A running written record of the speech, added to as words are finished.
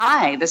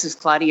Hi, this is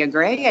Claudia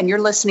Gray, and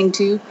you're listening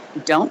to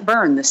Don't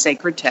Burn the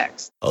Sacred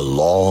Text. A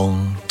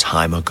long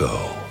time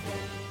ago,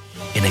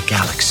 in a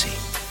galaxy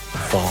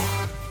far,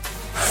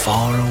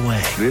 far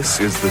away. This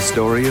is the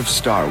story of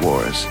Star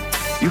Wars.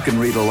 You can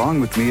read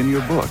along with me in your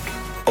book.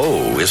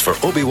 O is for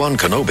Obi-Wan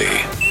Kenobi.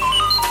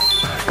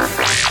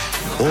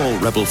 All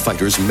rebel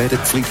fighters met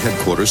at fleet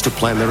headquarters to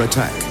plan their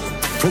attack.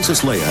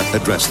 Princess Leia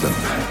addressed them.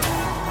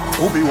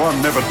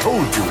 Obi-Wan never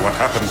told you what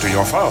happened to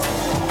your father.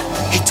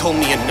 He told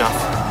me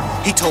enough.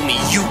 He told me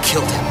you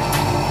killed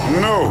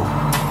him. No,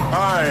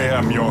 I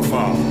am your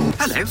father.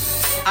 Hello,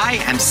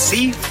 I am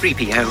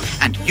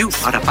C-3PO, and you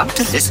are about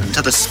to listen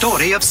to the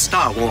story of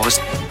Star Wars.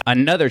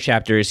 Another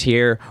chapter is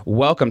here.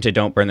 Welcome to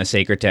Don't Burn the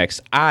Sacred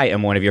Text. I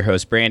am one of your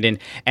hosts, Brandon,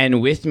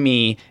 and with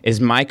me is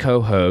my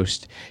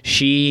co-host.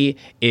 She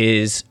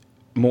is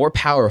more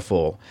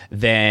powerful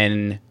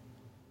than...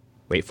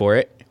 Wait for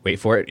it.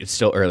 It's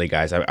still early,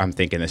 guys. I'm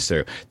thinking this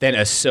through. Than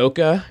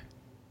Ahsoka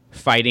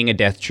fighting a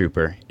Death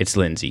Trooper. It's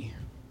Lindsay.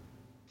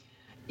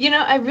 You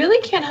know, I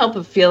really can't help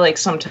but feel like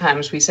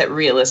sometimes we set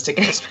realistic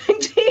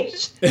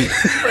expectations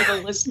for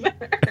the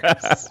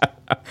listeners.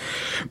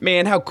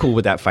 Man, how cool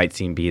would that fight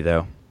scene be,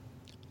 though?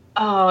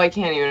 Oh, I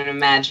can't even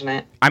imagine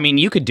it. I mean,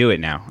 you could do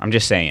it now. I'm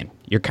just saying.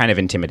 You're kind of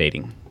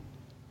intimidating.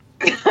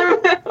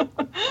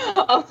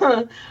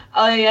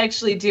 I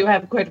actually do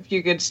have quite a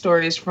few good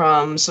stories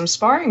from some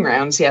sparring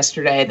rounds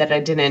yesterday that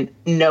I didn't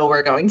know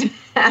were going to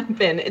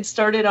happen. It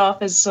started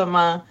off as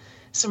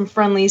some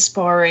friendly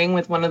sparring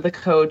with one of the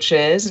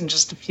coaches and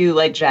just a few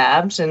light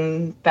jabs,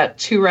 and about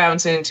 2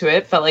 rounds into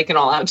it felt like an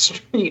all-out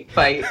street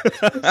fight.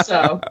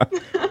 So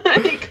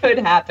it could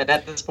happen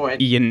at this point.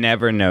 You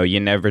never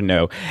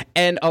know.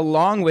 And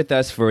along with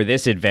us for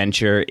this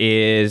adventure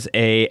is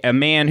a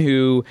man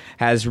who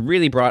has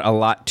really brought a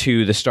lot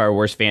to the Star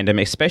Wars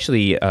fandom,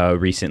 especially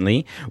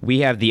recently. We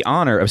have the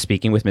honor of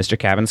speaking with Mr.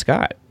 Cavan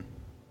Scott.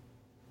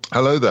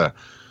 Hello there.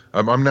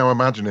 I'm now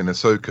imagining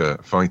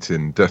Ahsoka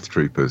fighting Death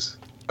Troopers.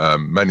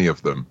 Many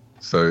of them.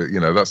 So, you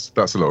know, that's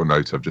a little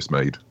note I've just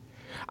made.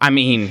 I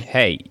mean,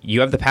 hey,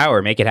 you have the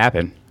power. Make it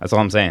happen. That's all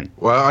I'm saying.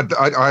 Well,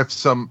 I have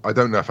some... I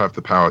don't know if I have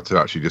the power to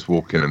actually just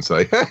walk in and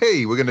say,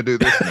 hey, we're going to do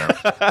this now.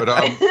 But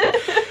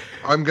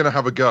I'm going to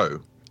have a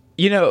go.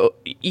 You know,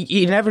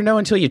 you never know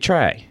until you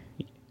try.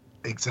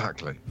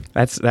 Exactly.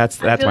 That's my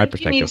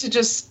perspective. You need to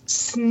just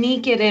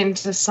sneak it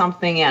into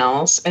something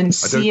else and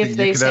see if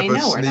they say no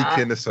or not.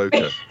 I don't think you can ever sneak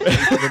in Ahsoka.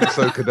 Sneak in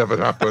Ahsoka never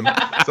happen.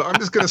 So I'm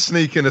just going to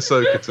sneak in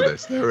Ahsoka to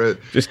this. There is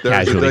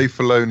a Dave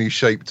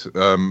Filoni-shaped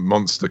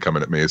monster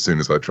coming at me as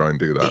soon as I try and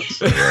do that.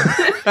 So,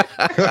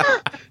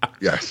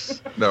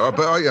 yes. No,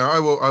 but I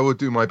will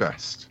do my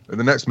best. In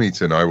the next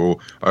meeting, I will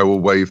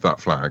wave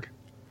that flag.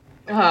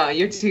 Oh,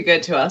 you're too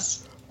good to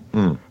us.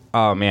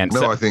 Oh man!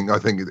 No, I think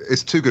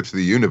it's too good for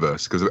the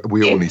universe because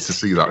we all need to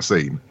see that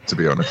scene. To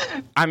be honest,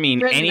 I mean,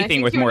 Brandon,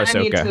 anything with more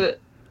Ahsoka.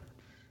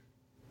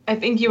 I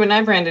think you and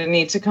I, Brandon,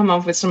 need to come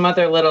up with some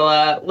other little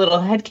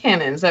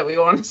headcanons that we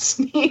want to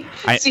see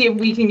if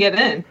we can get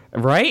in.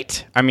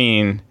 Right? I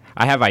mean,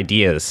 I have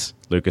ideas,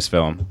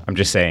 Lucasfilm. I'm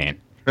just saying.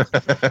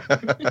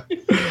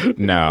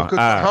 No.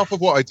 Half of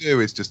what I do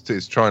is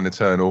trying to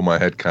turn all my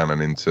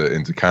headcanon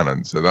into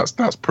canon. So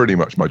that's pretty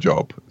much my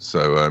job.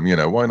 So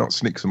why not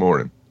sneak some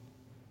more in?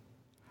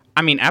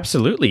 I mean,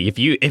 absolutely. If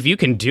you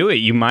can do it,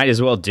 you might as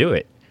well do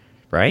it,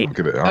 right?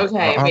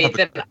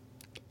 Then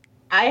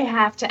I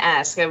have to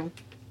ask.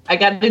 I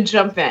got to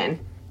jump in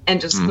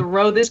and just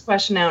throw this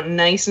question out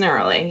nice and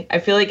early. I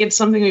feel like it's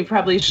something we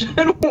probably should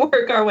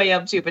work our way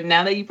up to, but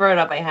now that you brought it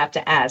up, I have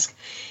to ask.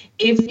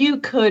 If you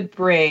could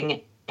bring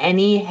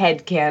any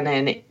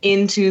headcanon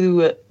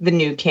into the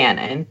new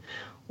canon,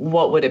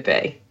 what would it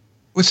be?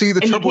 Well, see,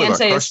 the trouble with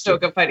that question... you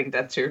can't say Ahsoka fighting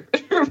Death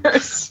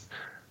Troopers.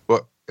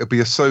 It'll be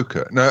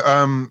Ahsoka. No,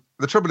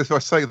 the trouble is, if I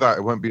say that,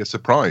 it won't be a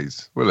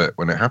surprise, will it,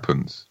 when it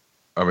happens?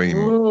 I mean,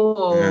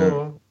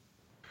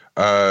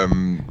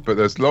 but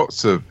there's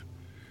lots of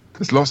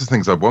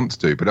things I want to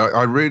do, but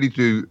I really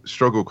do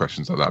struggle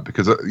questions like that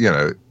because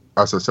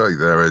as I say,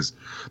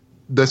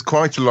 there's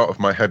quite a lot of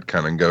my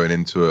headcanon going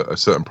into a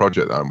certain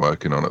project that I'm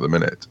working on at the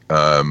minute,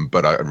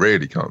 but I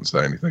really can't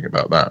say anything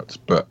about that.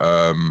 But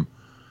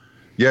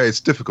it's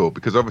difficult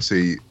because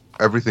obviously.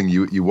 Everything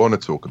you want to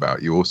talk about,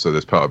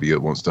 there's part of you that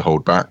wants to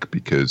hold back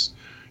because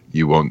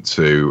you want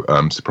to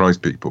surprise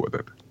people with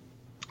it.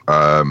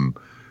 I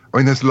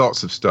mean, there's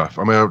lots of stuff.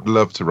 I mean, I would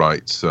love to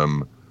write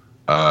some...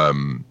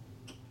 I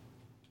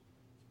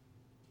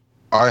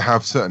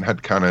have certain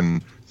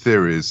headcanon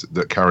theories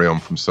that carry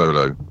on from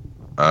Solo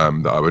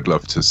that I would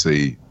love to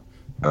see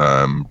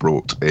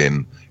brought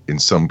in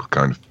some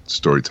kind of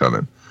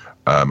storytelling.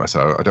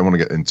 So I don't want to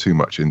get in too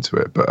much into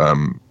it, but...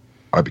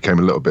 I became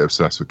a little bit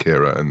obsessed with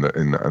Kira and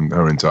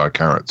her entire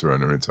character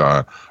and her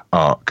entire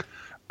arc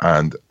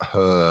and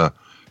her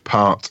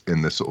part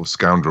in the sort of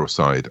scoundrel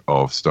side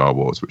of Star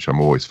Wars, which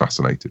I'm always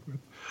fascinated with,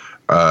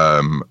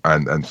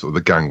 and sort of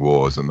the gang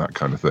wars and that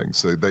kind of thing.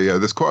 So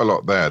there's quite a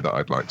lot there that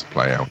I'd like to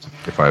play out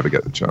if I ever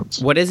get the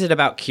chance. What is it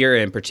about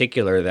Kira in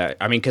particular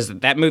because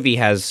that movie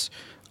has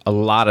a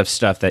lot of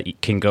stuff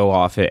that can go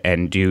off it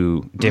and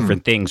do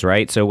different things,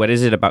 right? So what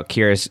is it about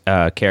Qi'ra's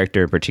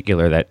character in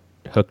particular that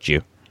hooked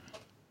you?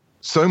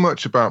 So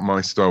much about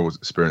my Star Wars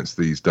experience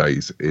these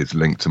days is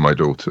linked to my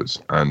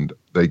daughters, and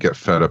they get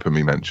fed up of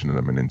me mentioning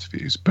them in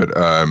interviews. But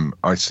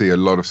I see a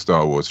lot of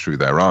Star Wars through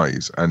their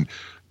eyes, and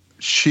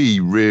she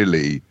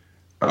really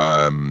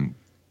pinged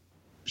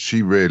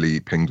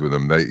with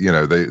them.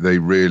 They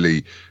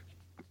really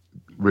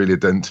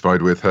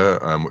identified with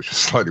her, which was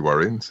slightly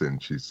worrying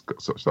since she's got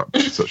such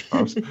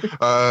past.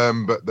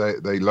 But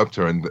they loved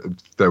her,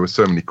 and there were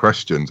so many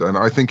questions, and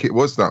I think it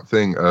was that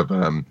thing of.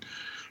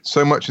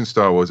 So much in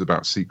Star Wars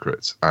about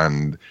secrets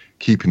and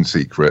keeping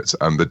secrets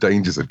and the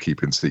dangers of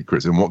keeping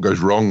secrets and what goes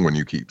wrong when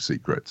you keep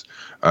secrets.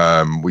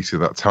 We see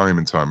that time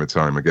and time and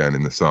time again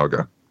in the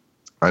saga,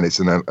 and it's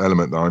an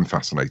element that I'm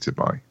fascinated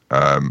by.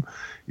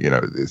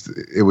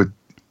 It would.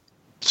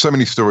 So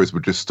many stories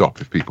would just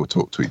stop if people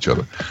talk to each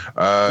other.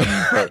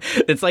 But,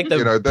 it's like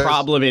the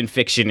problem in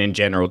fiction in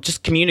general.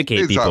 Just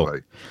communicate,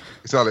 people.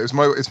 Exactly.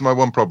 It's my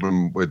one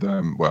problem with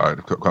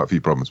I've got quite a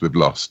few problems with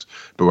Lost,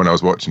 but when I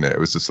was watching it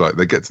was just like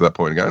they get to that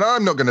point and go, no,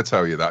 I'm not going to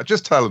tell you that.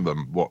 Just tell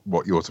them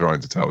what you're trying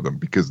to tell them,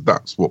 because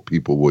that's what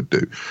people would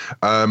do.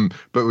 But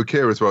with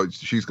Qi'ra as well,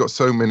 she's got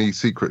so many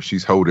secrets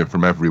she's holding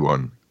from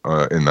everyone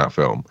in that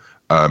film,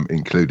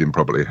 including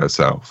probably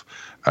herself.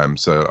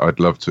 So I'd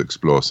love to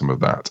explore some of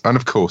that. And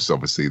of course,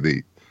 obviously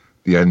the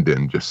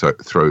ending just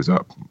throws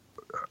up.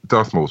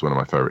 Darth Maul's one of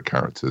my favorite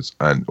characters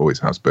and always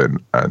has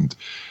been, and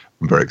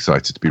I'm very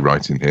excited to be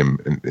writing him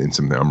in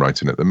something I'm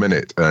writing at the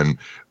minute, and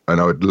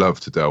I would love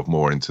to delve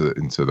more into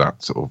that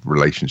sort of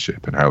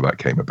relationship and how that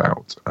came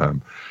about.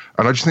 And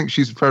I just think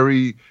she's a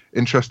very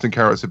interesting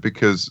character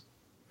because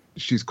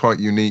she's quite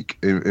unique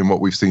in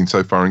what we've seen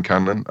so far in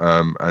canon.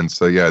 And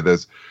so yeah,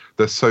 there's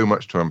so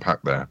much to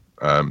unpack there.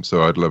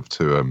 So I'd love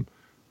to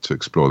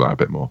explore that a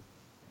bit more.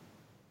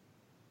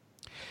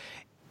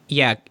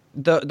 Yeah,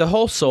 the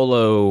whole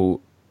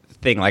Solo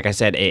thing, like I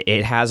said,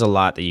 it has a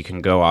lot that you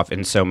can go off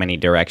in so many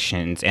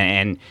directions,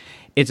 and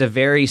it's a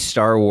very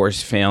Star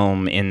Wars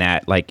film in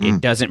that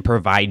it doesn't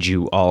provide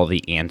you all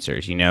the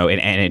answers, and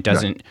it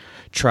doesn't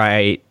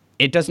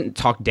it doesn't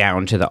talk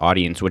down to the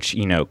audience, which,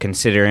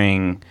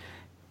 considering,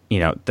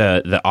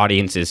 the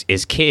audience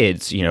is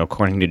kids,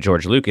 according to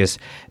George Lucas.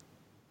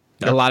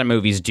 A lot of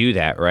movies do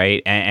that,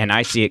 right? And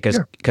I see it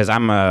because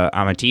I'm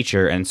a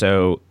teacher, and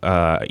so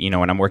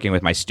when I'm working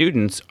with my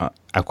students,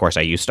 of course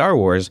I use Star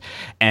Wars,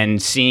 and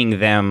seeing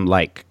them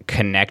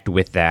connect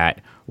with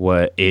that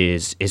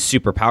is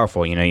super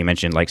powerful. You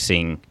mentioned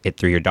seeing it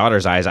through your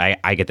daughter's eyes.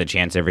 I get the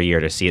chance every year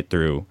to see it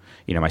through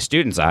my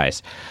students'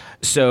 eyes.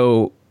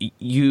 So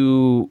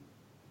you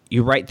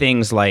write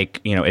things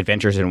like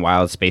Adventures in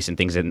Wild Space and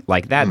things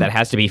like that. That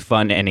has to be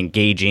fun and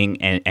engaging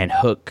and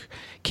hook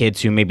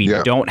kids who maybe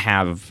don't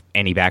have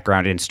any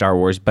background in Star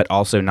Wars, but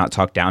also not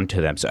talk down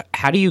to them. So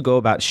how do you go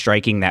about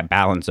striking that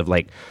balance of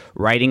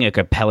writing a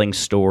compelling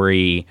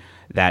story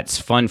that's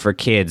fun for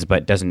kids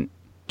but doesn't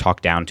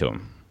talk down to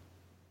them?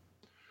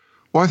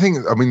 Well,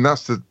 I mean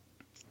that's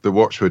the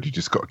watchword you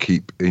just got to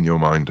keep in your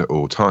mind at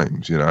all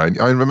times.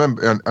 I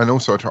remember, and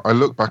also I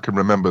look back and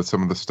remember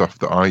some of the stuff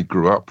that I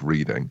grew up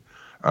reading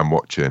and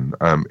watching,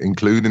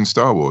 including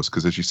Star Wars,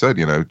 because as you said,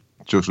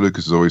 George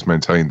Lucas has always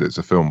maintained that it's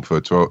a film for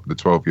the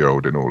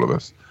 12-year-old in all of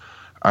us.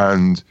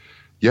 And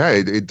yeah,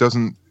 it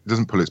doesn't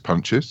pull its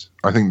punches.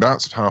 I think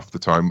that's half the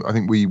time. I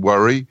think we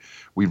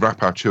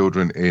wrap our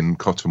children in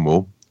cotton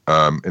wool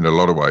in a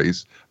lot of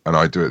ways, and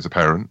I do it as a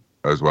parent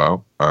as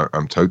well.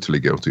 I'm totally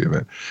guilty of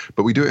it.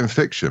 But we do it in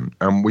fiction,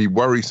 and we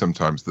worry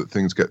sometimes that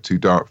things get too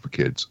dark for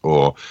kids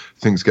or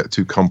things get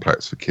too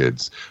complex for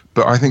kids.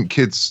 But I think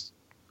kids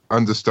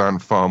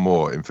understand far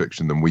more in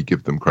fiction than we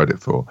give them credit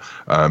for.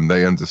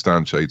 They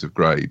understand shades of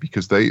grey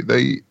because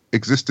they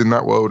exist in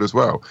that world as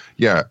well.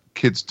 Yeah,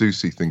 kids do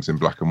see things in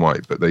black and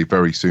white, but they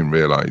very soon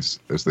realise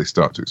as they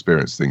start to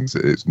experience things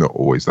that it's not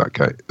always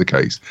the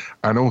case.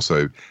 And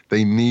also,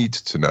 they need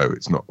to know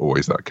it's not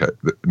always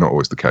not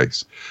always the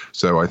case.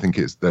 So I think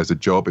there's a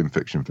job in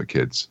fiction for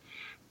kids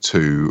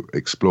to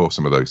explore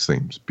some of those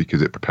themes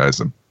because it prepares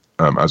them.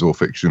 As all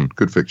fiction,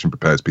 good fiction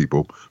prepares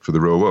people for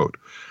the real world.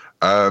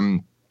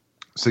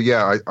 So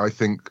yeah, I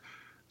think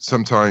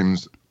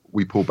sometimes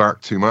we pull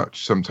back too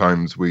much.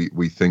 Sometimes we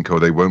think,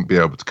 they won't be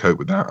able to cope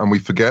with that. And we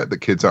forget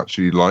that kids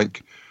actually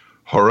like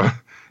horror.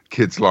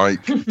 Kids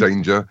like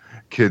danger.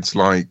 Kids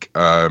like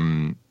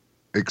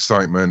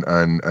excitement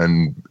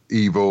and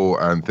evil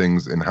and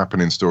things in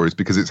happening stories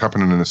because it's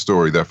happening in a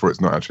story, therefore it's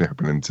not actually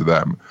happening to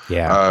them.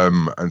 Yeah.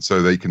 And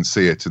so they can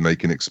see it and they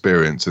can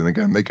experience, and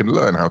again they can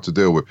learn how to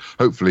deal with.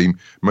 Hopefully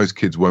most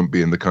kids won't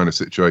be in the kind of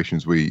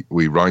situations we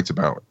write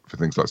about for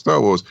things like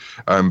Star Wars,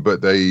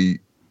 but they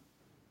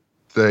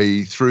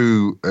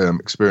through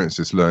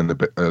experiences learn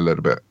a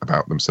little bit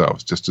about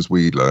themselves, just as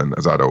we learn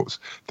as adults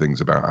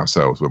things about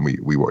ourselves when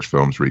we watch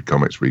films, read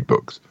comics, read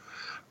books.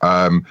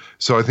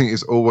 So I think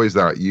it's always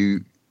that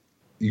you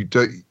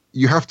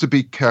have to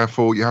be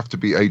careful. You have to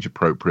be age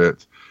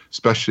appropriate,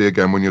 especially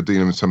again when you're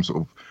dealing with some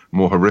sort of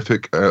more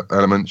horrific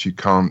elements. You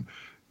can't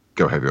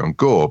go heavy on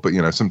gore, but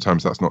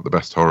sometimes that's not the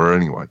best horror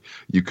anyway.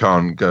 You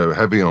can't go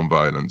heavy on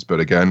violence, but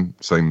again,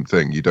 same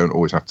thing. You don't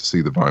always have to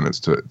see the violence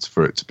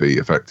for it to be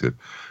effective.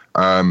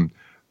 And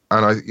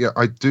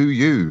I do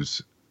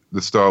use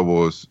the Star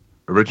Wars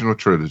original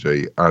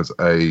trilogy as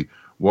a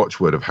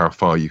watchword of how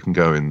far you can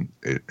go in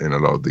a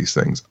lot of these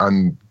things.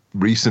 And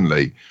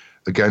recently,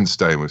 again,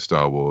 staying with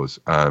Star Wars,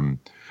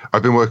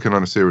 I've been working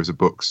on a series of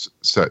books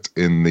set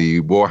in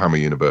the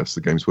Warhammer universe,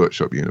 the Games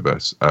Workshop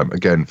universe,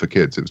 again, for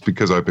kids. It was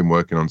because I've been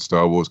working on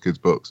Star Wars kids'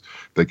 books.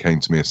 They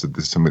came to me and said,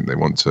 this is something they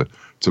want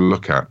to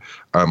look at.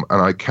 And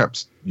I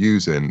kept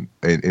using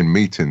in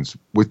meetings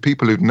with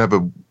people who'd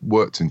never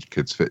worked in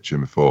kids'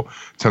 fiction before,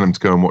 tell them to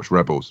go and watch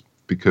Rebels,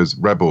 because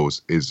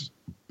Rebels is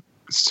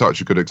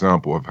such a good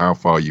example of how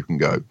far you can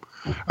go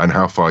and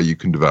how far you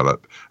can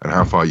develop and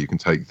how far you can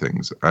take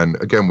things. And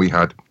again, we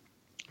had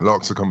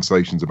lots of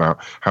conversations about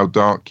how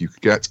dark you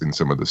could get in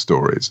some of the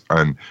stories,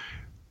 and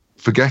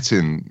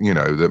forgetting,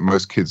 that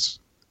most kids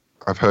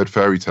have heard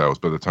fairy tales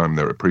by the time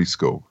they're at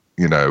preschool,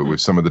 with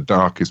some of the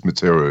darkest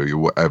material you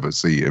will ever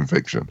see in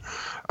fiction.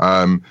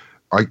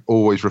 I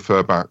always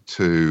refer back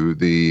to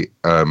the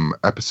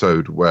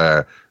episode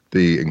where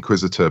the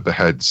Inquisitor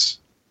beheads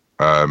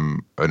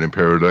an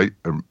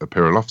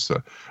Imperial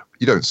officer.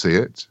 You don't see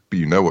it, but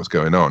you know what's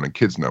going on, and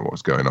kids know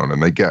what's going on,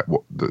 and they get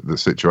what the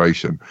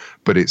situation.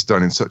 But it's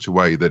done in such a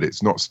way that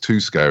it's not too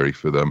scary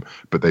for them,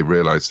 but they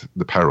realise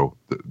the peril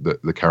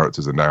that the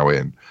characters are now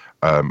in.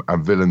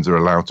 And villains are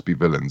allowed to be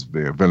villains.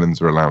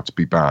 Villains are allowed to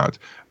be bad,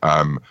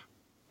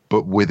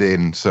 but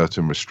within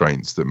certain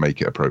restraints that make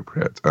it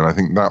appropriate. And I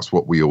think that's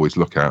what we always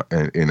look at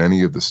in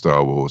any of the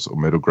Star Wars or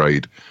middle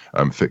grade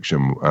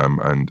fiction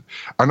and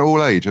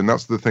all age. And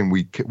that's the thing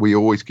we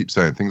always keep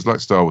saying, things like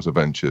Star Wars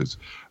Adventures,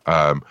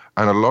 and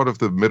a lot of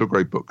the middle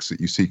grade books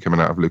that you see coming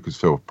out of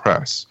Lucasfilm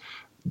Press,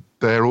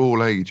 they're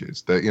all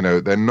ages.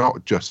 They're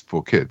not just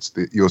for kids.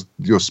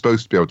 You're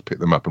supposed to be able to pick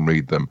them up and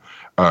read them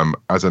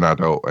as an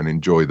adult and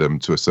enjoy them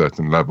to a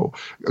certain level.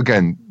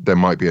 Again, there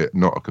might be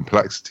not a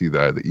complexity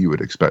there that you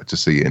would expect to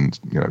see in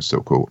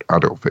so-called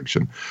adult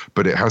fiction,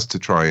 but it has to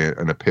try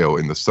and appeal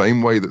in the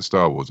same way that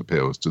Star Wars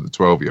appeals to the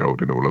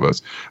 12-year-old in all of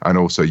us, and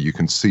also you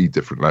can see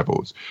different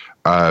levels.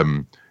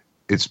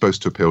 It's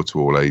supposed to appeal to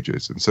all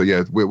ages. And so,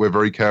 we're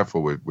very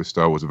careful with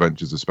Star Wars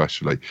Adventures,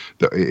 especially,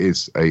 that it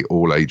is a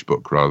all-age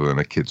book rather than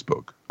a kid's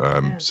book.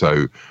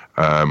 So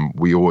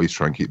we always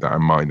try and keep that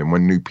in mind. And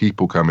when new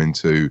people come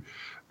into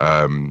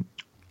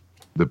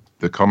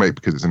the comic,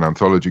 because it's an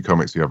anthology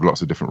comic, so you have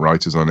lots of different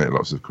writers on it,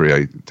 lots of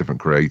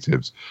different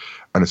creatives,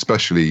 and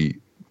especially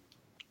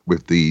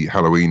with the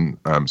Halloween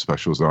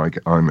specials that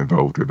I'm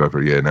involved with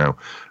every year now,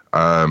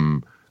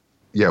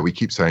 we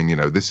keep saying,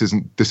 this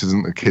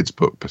isn't a kid's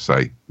book per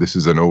se. This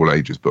is an all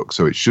ages book.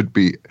 So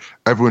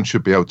everyone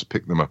should be able to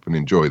pick them up and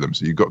enjoy them.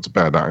 So you've got to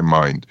bear that in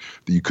mind,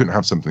 that you couldn't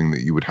have something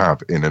that you would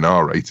have in an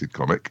R-rated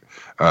comic.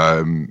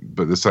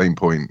 But at the same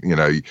point,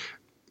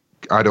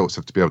 adults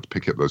have to be able to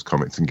pick up those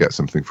comics and get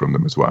something from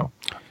them as well.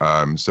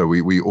 So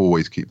we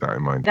always keep that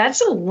in mind.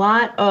 That's a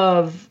lot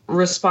of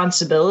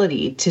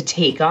responsibility to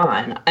take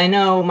on. I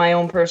know my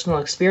own personal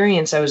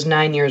experience. I was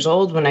 9 years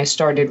old when I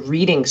started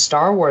reading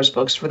Star Wars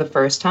books for the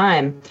first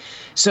time.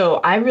 So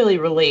I really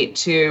relate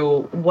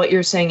to what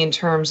you're saying in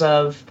terms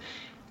of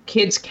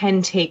kids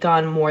can take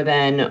on more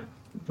than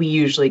we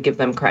usually give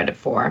them credit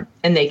for.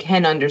 And they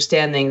can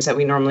understand things that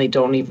we normally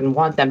don't even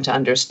want them to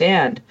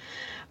understand.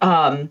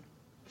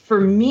 For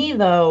me,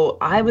 though,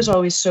 I was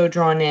always so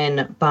drawn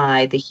in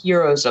by the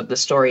heroes of the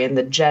story and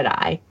the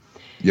Jedi.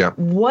 Yeah.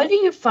 What do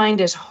you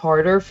find is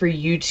harder for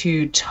you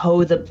to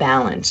toe the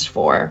balance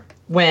for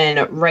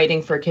when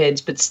writing for kids,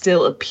 but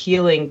still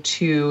appealing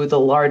to the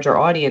larger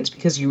audience?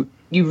 Because you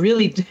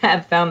really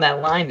have found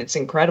that line. It's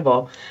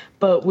incredible.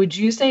 But would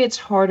you say it's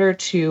harder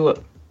to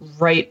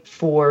write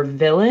for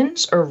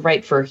villains or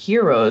write for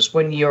heroes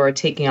when you're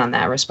taking on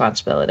that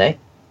responsibility?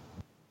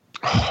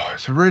 Oh,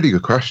 it's a really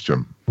good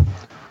question.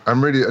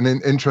 I'm really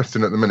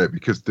interested at the minute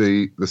because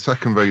the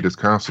second Vader's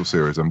Castle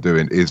series I'm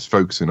doing is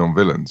focusing on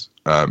villains.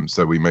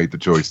 So we made the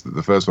choice that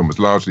the first one was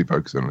largely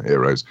focusing on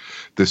heroes.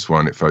 This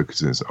one, it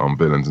focuses on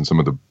villains and some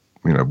of the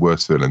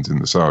worst villains in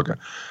the saga.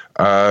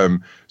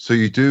 So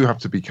you do have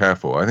to be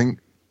careful. I think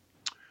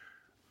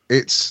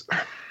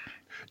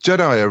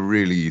Jedi are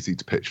really easy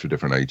to pitch for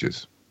different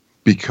ages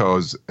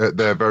because at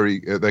their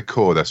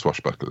core, they're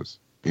swashbucklers,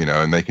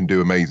 and they can do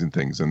amazing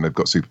things and they've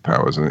got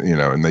superpowers and,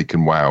 and they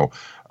can wow.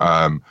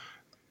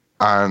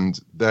 And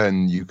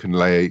then you can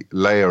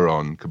layer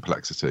on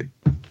complexity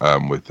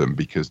with them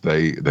because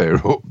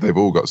they've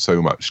all got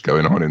so much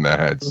going on in their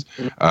heads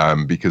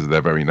because of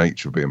their very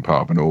nature of being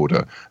part of an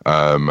order.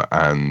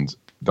 And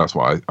that's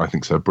what I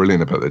think so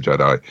brilliant about the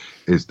Jedi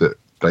is that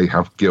they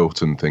have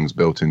guilt and things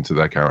built into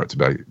their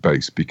character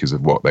base because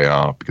of what they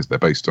are, because they're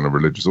based on a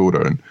religious order,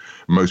 and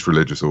most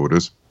religious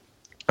orders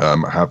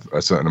have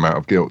a certain amount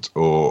of guilt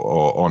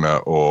or honor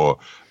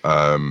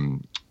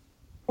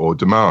or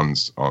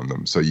demands on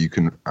them. So you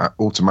can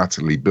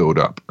automatically build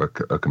up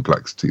a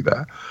complexity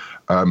there,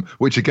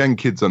 which again,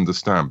 kids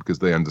understand because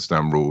they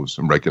understand rules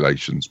and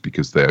regulations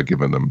because they are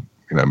given them,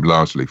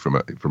 largely from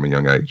a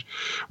young age.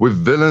 With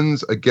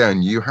villains,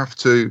 again, you have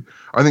to.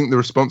 I think the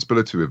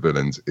responsibility with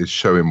villains is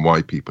showing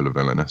why people are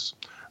villainous.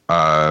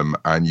 And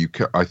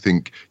I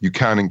think you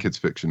can in kids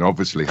fiction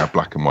obviously have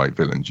black and white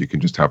villains. You can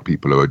just have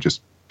people who are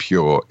just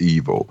pure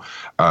evil.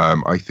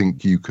 I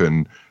think you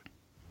can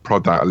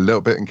prod that a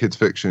little bit in kids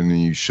fiction,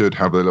 and you should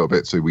have a little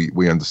bit so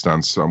we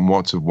understand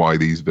somewhat of why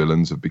these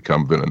villains have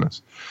become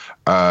villainous.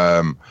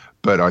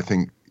 But I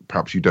think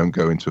perhaps you don't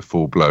go into a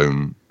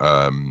full-blown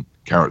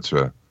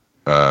character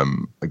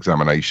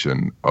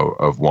examination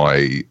of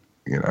why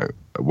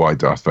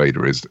Darth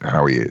Vader is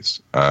how he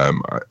is.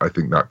 I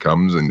think that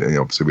comes, and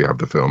obviously we have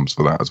the films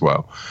for that as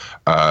well.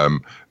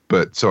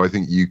 But so I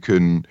think you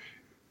can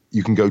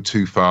go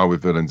too far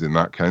with villains in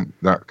that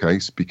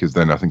case, because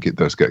then I think it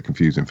does get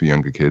confusing for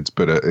younger kids.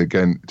 But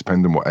again,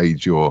 depending on what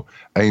age you're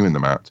aiming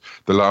them at,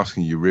 the last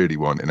thing you really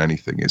want in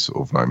anything is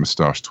sort of like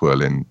moustache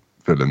twirling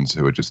villains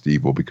who are just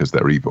evil because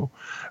they're evil.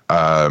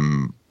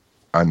 And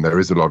there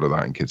is a lot of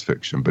that in kids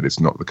fiction, but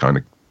it's not the kind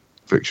of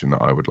fiction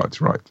that I would like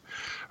to write.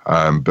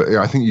 But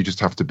I think you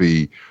just have to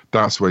be.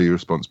 That's where your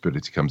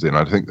responsibility comes in.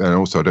 I think, and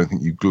also I don't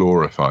think you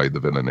glorify the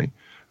villainy.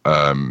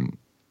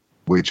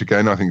 Which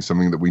again, I think is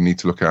something that we need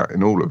to look at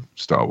in all of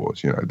Star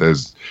Wars.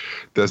 There's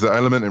that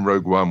element in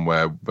Rogue One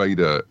where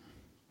Vader,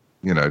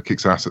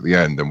 kicks ass at the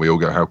end, and we all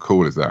go, "How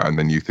cool is that?" And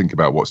then you think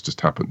about what's just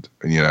happened,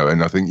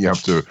 and I think you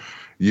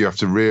have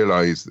to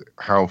realize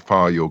how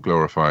far you're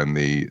glorifying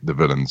the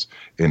villains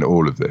in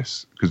all of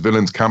this, because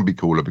villains can be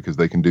cooler because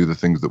they can do the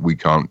things that we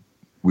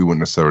wouldn't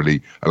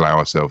necessarily allow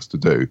ourselves to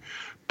do,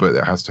 but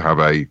it has to have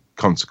a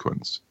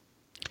consequence.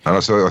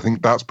 And so I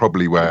think that's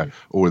probably where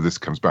all of this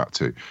comes back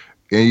to.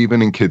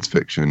 Even in kids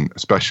fiction,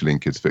 especially in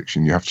kids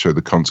fiction, you have to show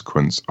the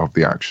consequence of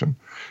the action.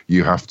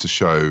 You have to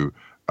show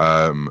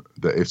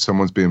that if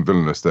someone's being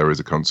villainous, there is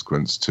a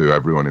consequence to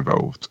everyone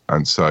involved.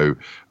 And so,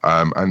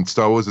 and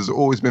Star Wars has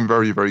always been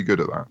very, very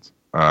good at that,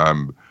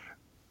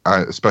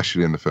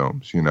 especially in the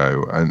films,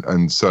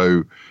 and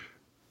so,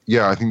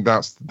 yeah, I think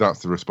that's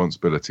the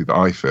responsibility that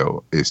I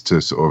feel, is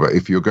to sort of,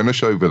 if you're going to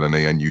show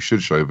villainy, and you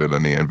should show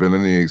villainy, and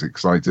villainy is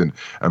exciting,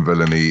 and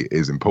villainy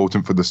is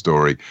important for the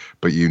story,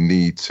 but you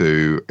need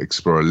to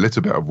explore a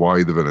little bit of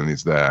why the villain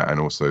is there,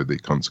 and also the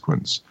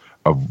consequence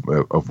of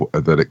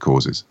that it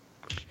causes.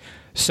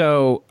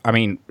 So, I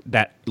mean,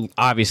 that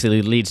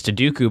obviously leads to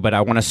Dooku, but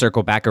I want to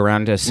circle back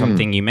around to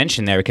something you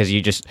mentioned there, because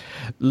you just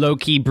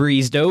low-key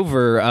breezed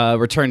over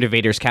Return to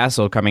Vader's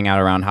Castle coming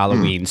out around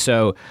Halloween.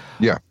 So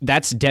yeah,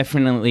 that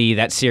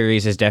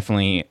series is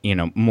definitely,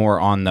 more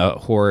on the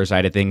horror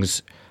side of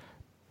things.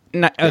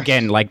 Not,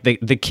 again, like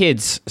the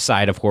kids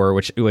side of horror,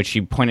 which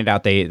you pointed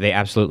out they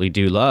absolutely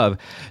do love.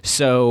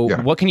 So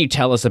what can you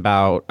tell us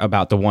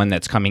about the one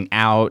that's coming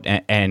out,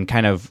 and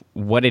kind of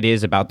what it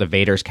is about the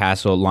Vader's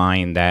Castle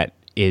line that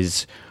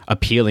is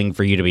appealing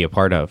for you to be a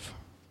part of?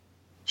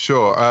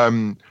 Sure.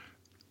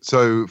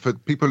 So for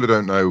people who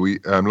don't know, we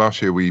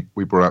last year we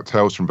brought out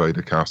Tales from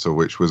Vader Castle,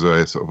 which was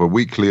a sort of a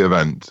weekly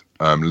event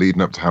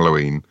leading up to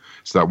Halloween.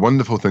 It's that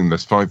wonderful thing.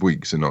 There's 5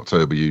 weeks in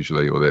October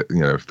usually, or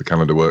if the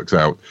calendar works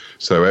out.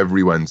 So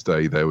every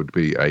Wednesday there would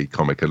be a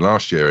comic. And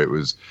last year it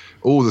was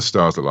all the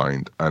stars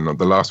aligned, and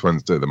the last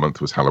Wednesday of the month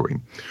was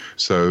Halloween.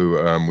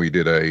 So we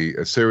did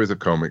a series of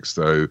comics,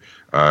 though,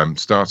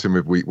 starting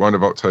with week 1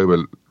 of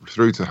October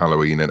through to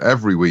Halloween, and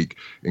every week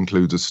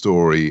includes a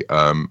story,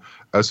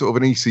 a sort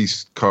of an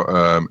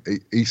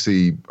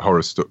EC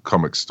horror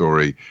comic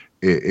story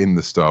in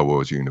the Star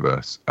Wars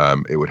universe.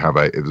 It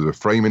was a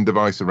framing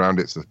device around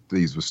it, so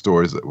these were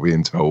stories that were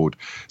being told.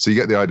 So you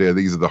get the idea,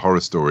 these are the horror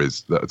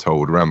stories that are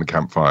told around the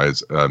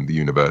campfires, the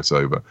universe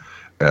over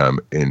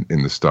in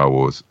the Star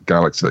Wars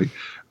galaxy.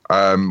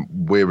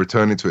 We're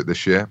returning to it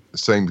this year.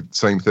 Same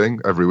thing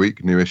every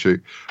week, new issue.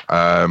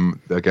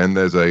 Again,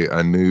 there's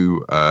a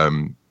new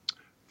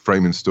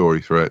framing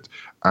story for it,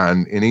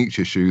 and in each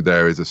issue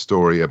there is a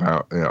story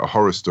about a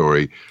horror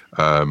story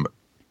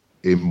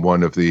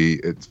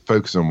it's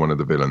focused on one of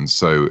the villains.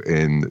 So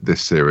in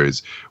this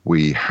series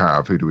we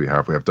have, we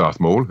have Darth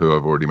Maul, who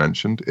I've already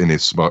mentioned, in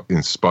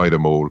Spider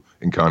Maul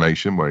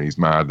incarnation, where he's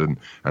mad and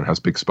has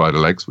big spider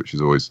legs, which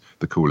is always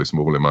the coolest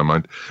Maul in my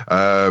mind.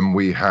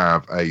 We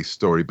have a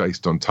story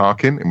based on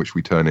Tarkin, in which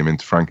we turn him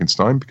into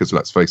Frankenstein, because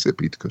let's face it,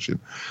 Peter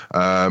Cushing.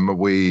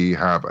 We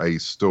have a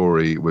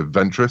story with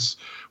Ventress.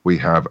 We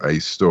have a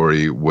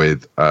story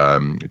with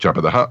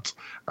Jabba the Hutt,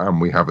 and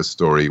we have a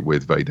story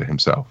with Vader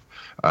himself.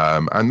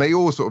 And they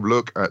all sort of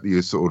look at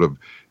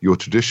your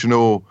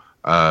traditional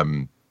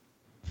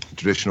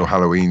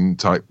Halloween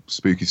type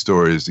spooky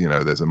stories.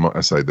 There's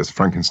a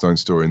Frankenstein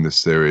story in this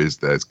series.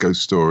 There's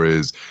ghost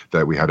stories.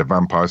 There we had a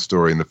vampire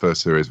story in the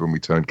first series when we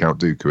turned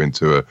Count Dooku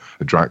into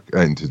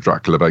into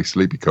Dracula,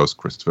 basically, because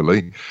Christopher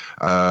Lee.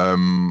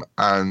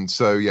 And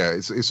so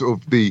it's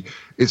sort of the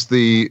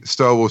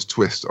Star Wars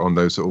twist on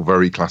those sort of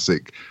very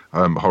classic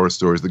horror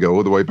stories that go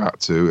all the way back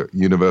to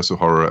Universal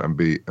horror and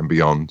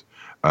beyond.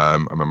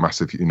 I'm a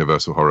massive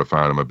Universal horror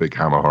fan. I'm a big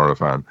Hammer horror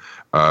fan.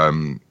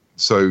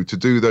 So to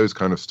do those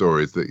kind of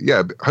stories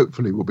that,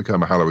 hopefully will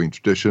become a Halloween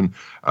tradition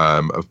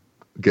of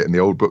getting the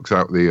old books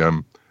out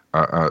the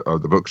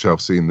the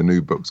bookshelf, seeing the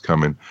new books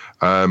coming.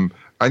 And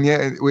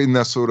yeah, in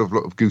that sort of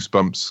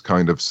goosebumps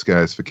kind of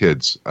scares for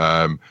kids.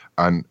 And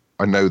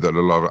I know that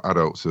a lot of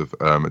adults have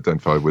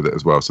identified with it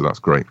as well, so that's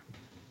great.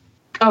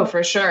 Oh,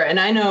 for sure. And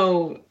I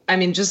know, I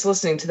mean, just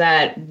listening to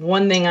that,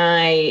 one thing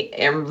I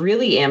am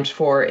really amped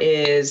for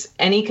is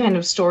any kind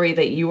of story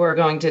that you are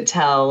going to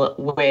tell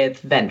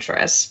with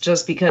Ventress,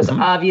 just because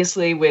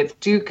obviously with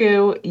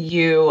Dooku,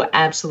 you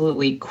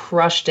absolutely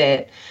crushed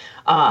it.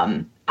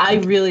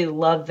 I really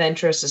love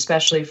Ventress,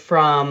 especially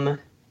from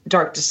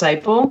Dark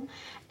Disciple.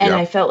 And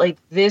I felt like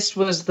this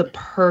was the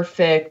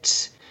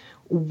perfect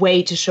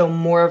way to show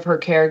more of her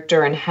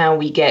character and how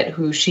we get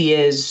who she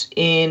is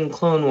in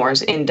Clone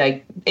Wars, in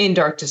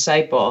Dark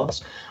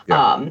Disciples.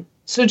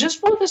 So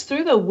just walk us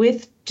through, though,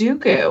 with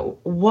Dooku.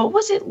 What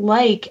was it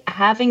like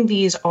having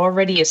these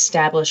already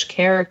established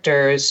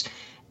characters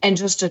and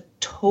just a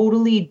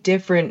totally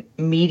different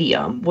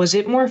medium? Was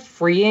it more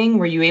freeing?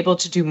 Were you able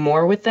to do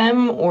more with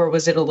them, or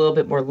was it a little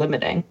bit more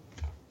limiting?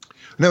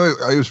 No,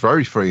 it was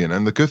very freeing.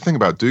 And the good thing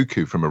about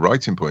Dooku from a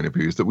writing point of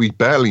view is that we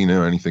barely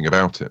knew anything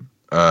about him.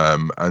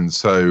 I'd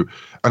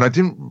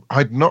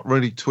not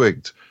really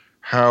twigged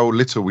how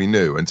little we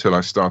knew until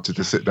I started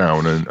to sit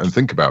down and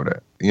think about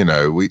it.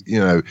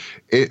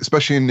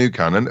 Especially in new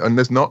canon, and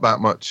there's not that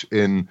much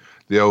in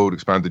the old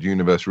expanded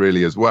universe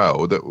really as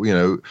well, that,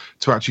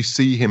 to actually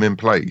see him in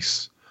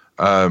place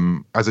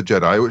as a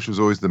Jedi, which was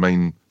always the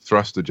main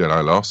thrust of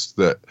Jedi Lost,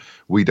 that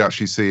we'd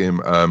actually see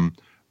him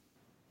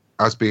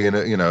as being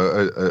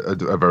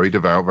a very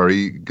devout,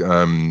 very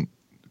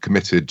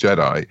committed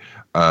Jedi,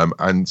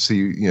 and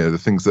see the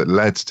things that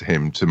led to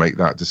him to make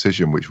that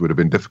decision, which would have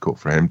been difficult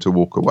for him to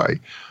walk away.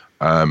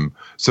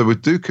 So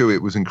with Dooku,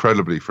 it was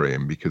incredibly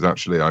freeing, because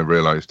actually I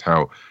realized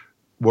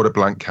what a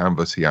blank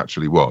canvas he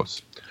actually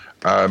was.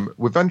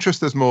 With Ventress,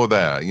 there's more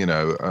there.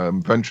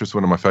 Ventress,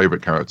 one of my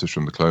favorite characters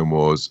from the Clone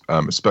Wars,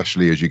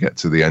 especially as you get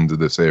to the end of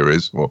the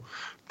series, or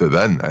the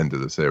then end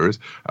of the series,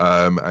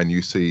 and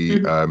you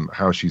see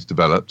how she's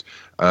developed,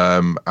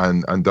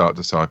 and Dark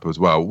Disciple as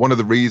well. One of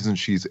the reasons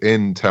she's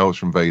in Tales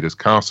from Vader's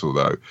Castle,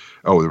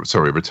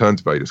 Return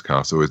to Vader's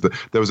Castle, is that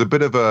there was a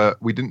bit of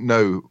we didn't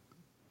know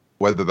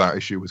whether that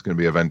issue was going to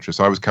be a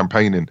Ventress. I was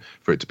campaigning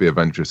for it to be a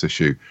Ventress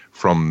issue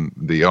from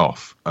the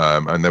off,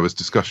 and there was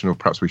discussion of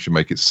perhaps we should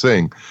make it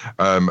sing,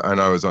 and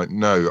I was like,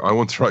 no, I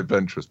want to write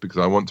Ventress because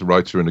I want to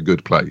write her in a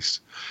good place,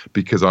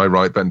 because I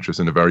write Ventress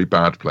in a very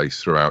bad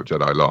place throughout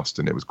Jedi Lost,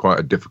 and it was quite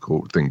a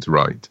difficult thing to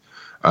write.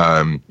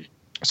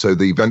 So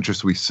the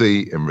Ventress we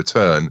see in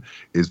Return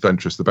is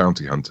Ventress the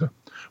Bounty Hunter,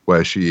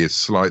 where she is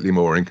slightly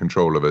more in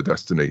control of her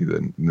destiny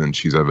than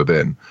she's ever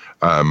been,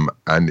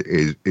 and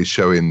is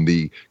showing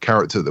the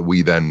character that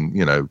we then,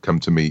 come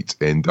to meet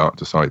in Dark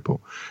Disciple.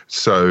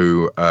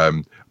 So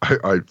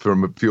I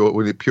from a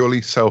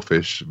purely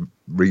selfish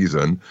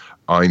reason,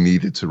 I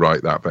needed to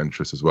write that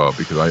Ventress as well,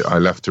 because I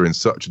left her in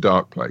such a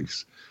dark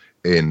place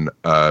in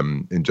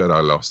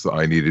Jedi Lost that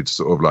I needed to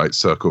sort of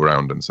circle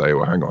around and say,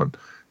 well, hang on,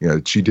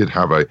 she did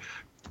have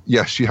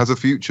yes, she has a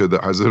future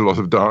that has a lot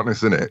of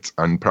darkness in it,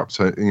 and perhaps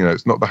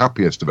it's not the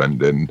happiest of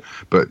ending,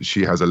 but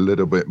she has a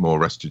little bit more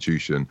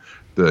restitution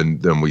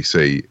than we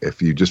see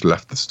if you just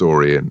left the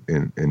story in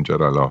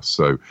Jedi Lost.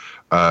 So,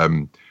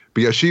 but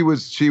yeah, she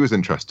was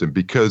interesting,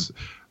 because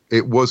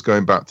it was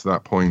going back to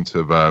that point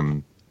of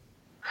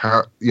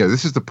how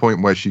this is the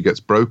point where she gets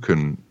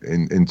broken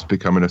into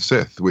becoming a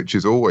Sith, which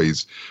is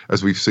always,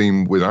 as we've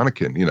seen with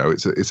Anakin,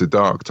 it's a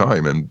dark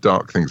time and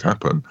dark things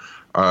happen.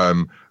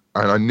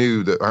 And I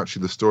knew that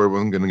actually the story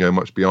wasn't going to go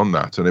much beyond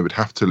that, and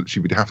she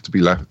would have to be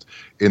left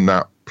in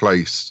that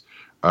place,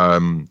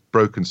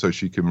 broken, so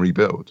she can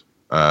rebuild.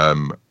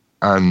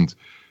 And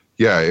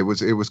yeah, it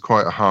was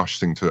quite a harsh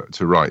thing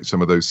to write,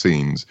 some of those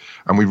scenes.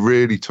 And we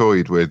really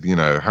toyed with,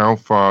 how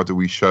far do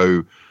we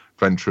show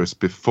Ventress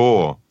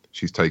before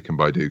she's taken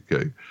by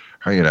Dooku?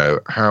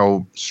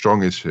 How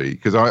strong is she?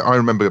 Because I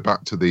remember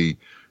back to the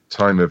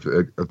time of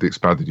the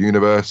expanded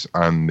universe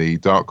and the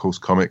Dark Horse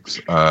comics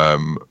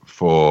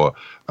for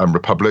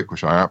Republic,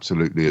 which I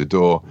absolutely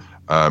adore.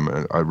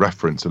 I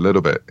reference a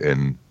little bit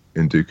in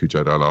Dooku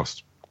Jedi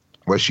Lost,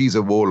 where she's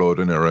a warlord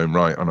in her own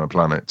right on a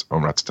planet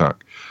on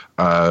Ratatak.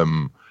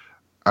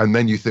 And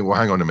then you think, well,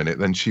 hang on a minute,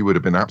 then she would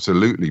have been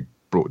absolutely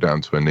brought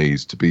down to her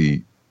knees to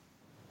be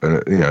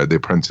the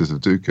apprentice of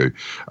Dooku.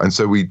 And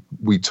so we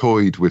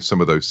toyed with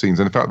some of those scenes.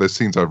 And in fact, there's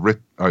scenes I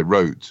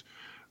wrote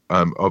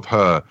of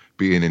her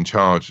being in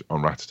charge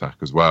on Ratatak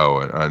as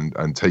well,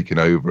 and taking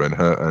over, and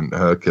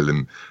her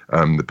killing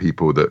the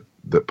people that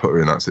put her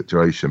in that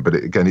situation. But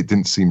it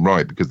didn't seem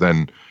right, because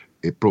then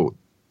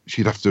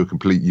she'd have to do a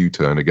complete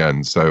U-turn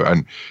again. So,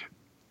 and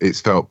it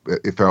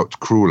felt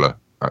crueler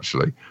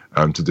actually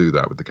to do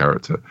that with the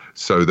character.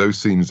 So those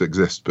scenes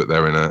exist, but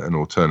they're in an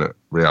alternate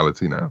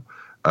reality now.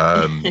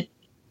 And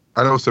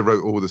I also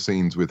wrote all the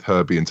scenes with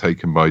her being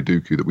taken by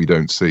Dooku that we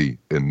don't see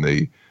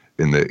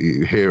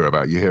you hear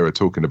her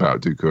talking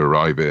about Dooku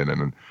arriving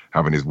and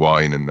having his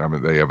wine, and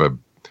they have a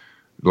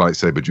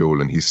lightsaber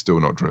duel, and he's still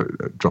not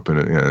dropping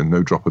it.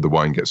 No drop of the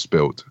wine gets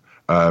spilt.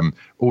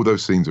 All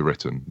those scenes are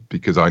written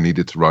because I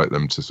needed to write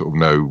them to sort of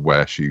know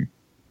where she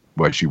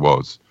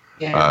was.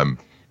 Yeah.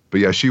 But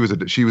yeah,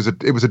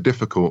 it was a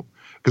difficult,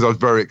 because I was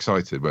very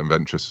excited when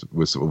Ventress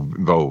was sort of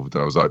involved,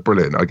 and I was like,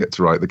 brilliant, I get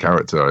to write the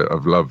character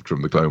I've loved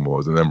from the Clone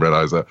Wars, and then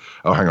realised that,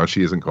 oh, hang on,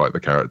 she isn't quite the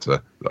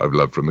character that I've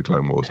loved from the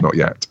Clone Wars, not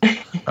yet.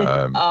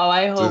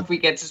 I hope we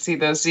get to see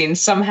those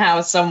scenes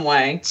somehow, some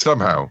way.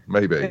 Somehow,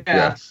 maybe,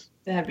 yes.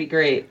 That'd be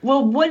great.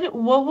 Well, what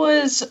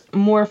was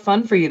more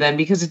fun for you then?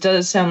 Because it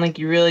does sound like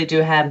you really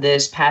do have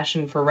this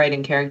passion for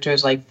writing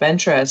characters like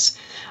Ventress,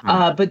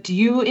 but do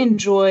you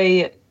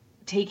enjoy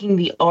taking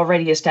the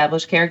already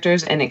established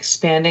characters and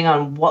expanding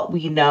on what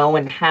we know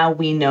and how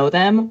we know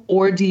them,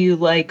 or do you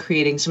like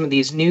creating some of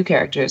these new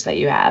characters that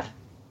you have?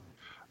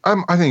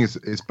 I think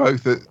it's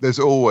both. There's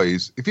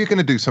always, if you're going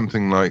to do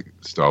something like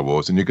Star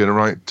Wars and you're going to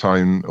write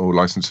time or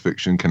licensed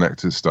fiction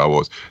connected to Star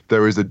Wars,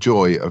 there is a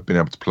joy of being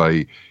able to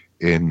play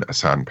in a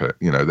sandpit.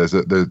 You know,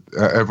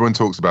 everyone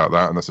talks about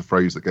that, and that's a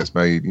phrase that gets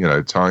made, you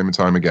know, time and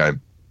time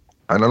again.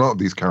 And a lot of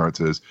these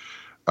characters,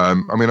 I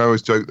mean, I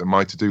always joke that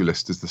my to-do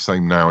list is the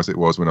same now as it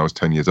was when I was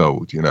 10 years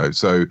old, you know,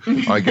 so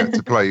I get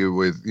to play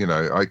with, you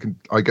know,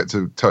 I get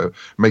to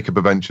make up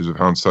adventures with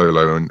Han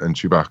Solo and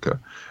Chewbacca,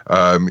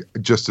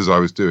 just as I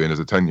was doing as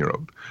a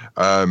 10-year-old.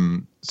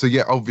 So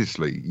yeah,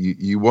 obviously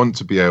you want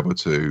to be able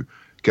to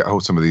get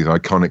hold of some of these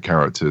iconic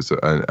characters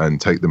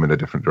and take them in a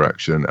different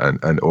direction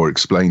and or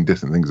explain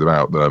different things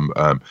about them.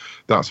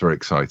 That's very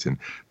exciting.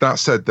 That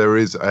said,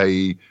 there's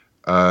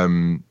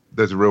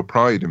a real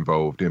pride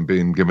involved in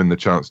being given the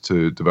chance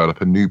to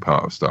develop a new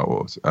part of Star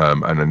Wars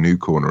and a new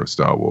corner of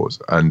Star Wars.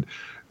 And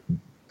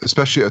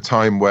especially at a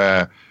time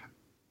where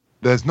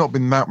there's not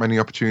been that many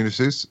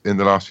opportunities in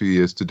the last few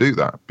years to do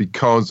that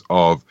because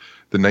of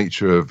the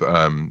nature of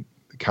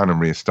canon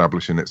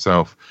re-establishing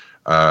itself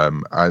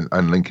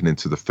and linking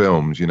into the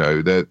films. You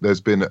know,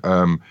 there's been,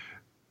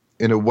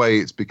 in a way,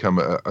 it's become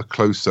a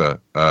closer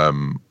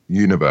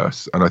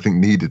universe, and I think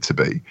needed to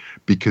be,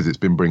 because it's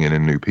been bringing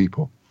in new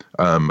people.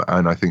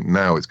 And I think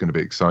now it's going to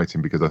be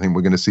exciting because I think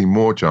we're going to see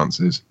more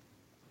chances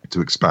to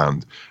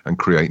expand and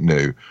create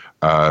new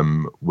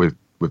with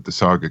the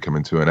saga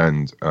coming to an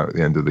end at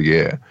the end of the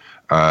year.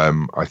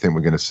 I think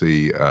we're going to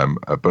see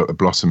a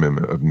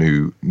blossoming of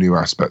new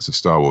aspects of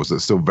Star Wars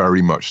that's still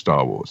very much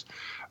Star Wars,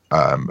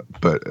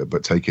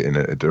 but take it in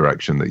a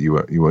direction that you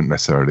wouldn't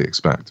necessarily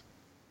expect.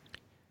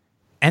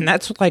 And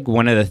that's like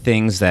one of the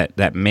things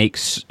that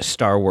makes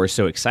Star Wars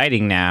so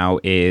exciting now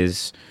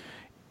is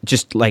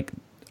just like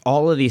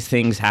all of these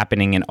things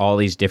happening in all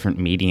these different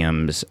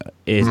mediums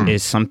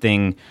is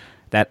something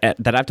that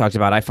I've talked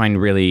about. I find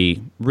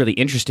really, really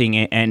interesting,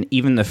 and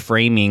even the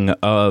framing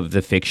of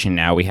the fiction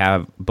now. We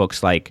have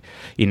books like,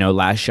 you know,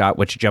 Last Shot,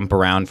 which jump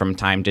around from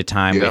time to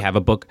time. Yeah. We have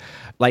a book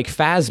like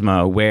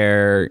Phasma,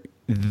 where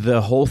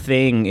the whole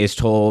thing is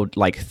told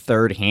like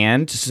third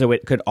hand, so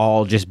it could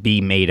all just be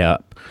made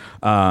up.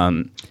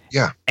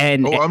 Yeah,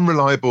 and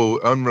unreliable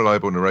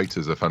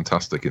narrators are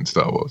fantastic in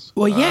Star Wars.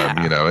 Well,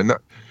 yeah, you know,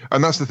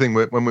 and that's the thing.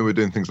 When we were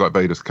doing things like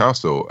Vader's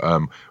Castle,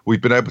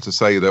 we've been able to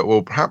say that,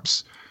 well,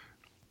 perhaps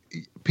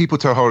people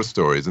tell horror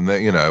stories and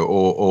they, you know,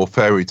 or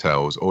fairy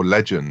tales or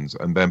legends,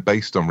 and they're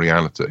based on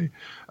reality,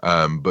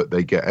 but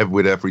they get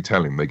with every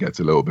telling they get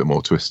a little bit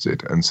more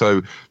twisted. And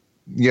so,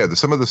 yeah,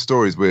 some of the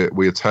stories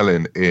we're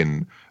telling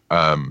in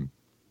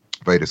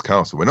Vader's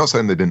Castle, we're not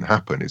saying they didn't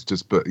happen. It's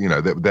just, but you know,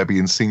 they're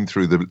being seen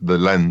through the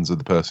lens of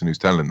the person who's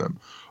telling them,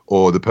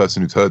 or the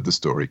person who's heard the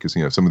story, because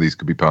you know some of these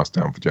could be passed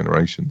down for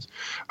generations,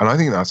 and I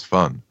think that's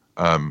fun.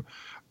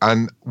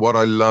 And what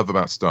I love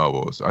about Star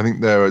Wars, I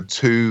think there are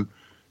two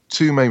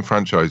main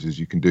franchises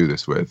you can do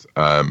this with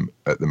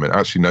at the minute.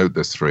 Actually, no,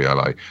 there's three I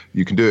like.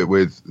 You can do it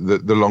with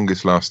the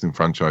longest lasting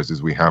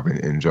franchises we have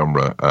in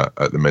genre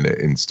at the minute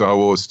in Star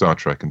Wars, Star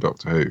Trek, and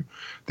Doctor Who.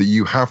 That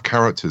you have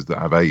characters that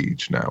have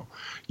aged now.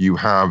 You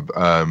have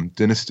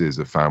dynasties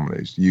of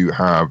families. You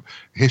have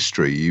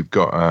history. You've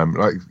got,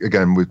 like,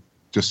 again, with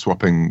just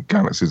swapping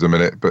galaxies a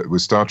minute, but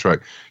with Star Trek,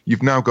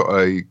 you've now got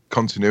a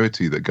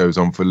continuity that goes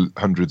on for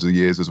hundreds of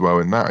years as well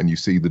in that, and you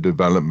see the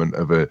development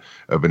of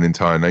an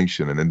entire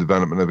nation and the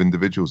development of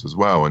individuals as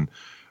well. And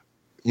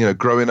you know,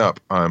 growing up,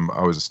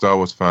 I was a Star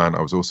Wars fan.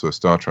 I was also a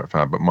Star Trek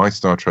fan, but my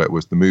Star Trek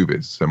was the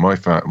movies. So my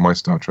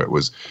Star Trek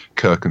was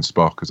Kirk and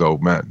Spock as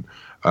old men,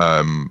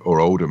 or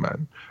older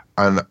men.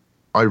 And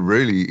I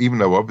really, even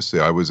though obviously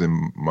I was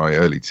in my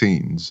early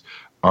teens,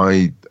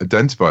 I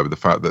identify with the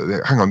fact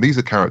that, hang on, these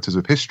are characters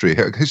of history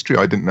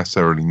I didn't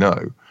necessarily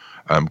know,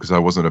 because I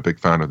wasn't a big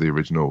fan of the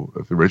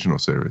original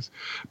series.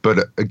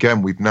 But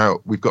again, we've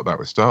got that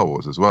with Star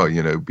Wars as well,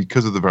 you know,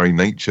 because of the very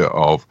nature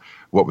of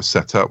what was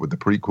set up with the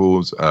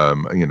prequels,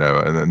 you know,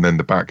 and then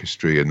the back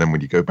history. And then when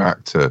you go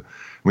back to,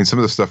 I mean, some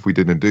of the stuff we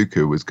did in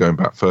Dooku was going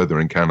back further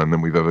in canon than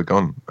we've ever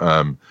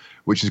gone,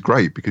 which is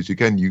great because,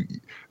 again,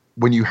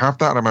 when you have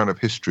that amount of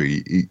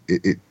history,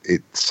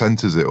 it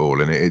centers it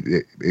all and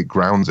it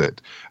grounds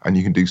it, and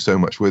you can do so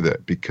much with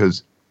it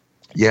because,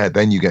 yeah,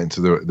 then you get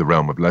into the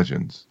realm of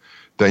legends,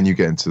 then you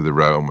get into the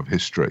realm of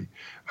history,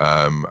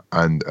 and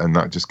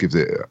that just gives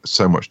it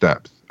so much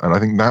depth. And I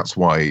think that's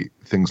why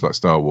things like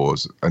Star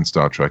Wars and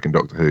Star Trek and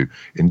Doctor Who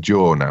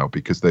endure now,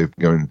 because they've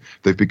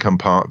become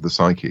part of the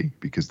psyche,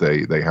 because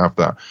they have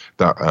that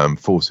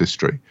Force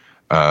history,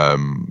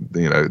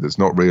 that's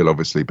not real,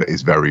 obviously, but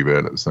is very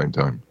real at the same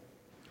time.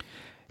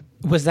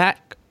 Was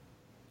that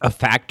a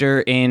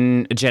factor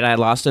in Jedi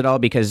Lost at all?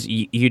 Because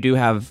you do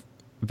have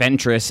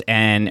Ventress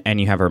and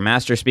you have her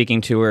master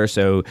speaking to her,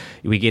 so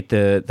we get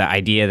the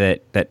idea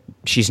that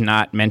she's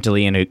not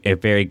mentally in a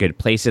very good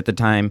place at the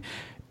time.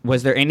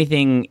 Was there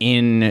anything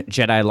in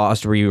Jedi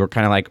Lost where you were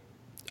kind of like,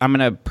 I'm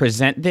going to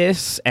present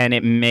this and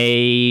it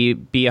may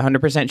be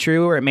 100%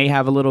 true, or it may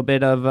have a little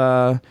bit of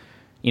a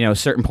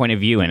certain point of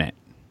view in it?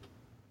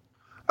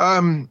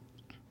 I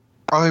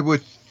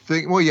would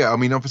think, well, yeah, I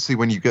mean, obviously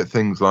when you get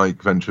things like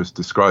Ventress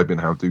describing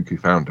how Dooku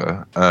found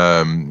her,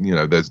 that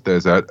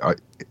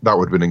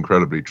would have been an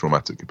incredibly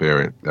traumatic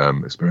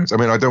experience. I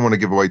mean, I don't want to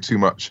give away too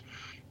much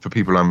for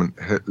people who haven't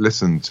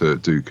listened to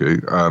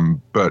Dooku,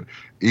 but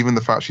even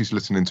the fact she's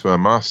listening to her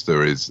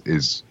master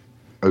is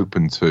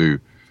open to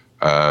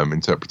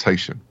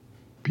interpretation,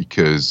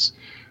 because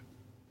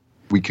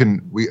we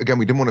didn't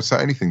want to set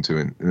anything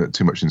too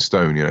much in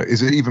stone.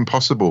 Is it even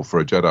possible for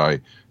a Jedi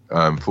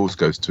Force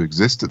Ghost to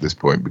exist at this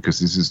point? Because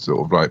this is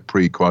sort of like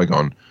pre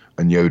Qui-Gon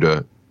and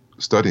Yoda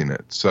studying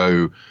it.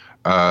 So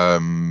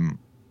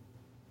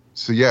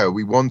yeah,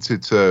 we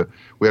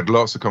had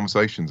lots of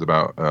conversations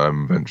about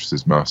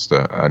Ventress's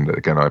master, and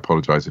again, I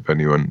apologize if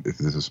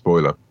there's a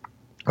spoiler,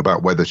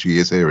 about whether she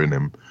is hearing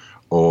him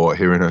or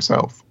hearing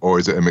herself, or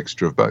is it a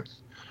mixture of both?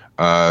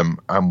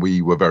 And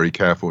we were very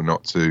careful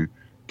not to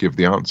give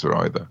the answer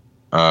either.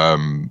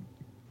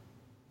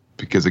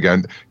 Because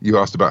again, you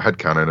asked about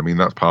headcanon. I mean,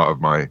 that's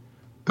probably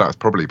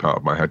part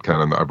of my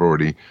headcanon that I've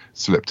already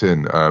slipped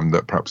in,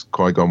 that perhaps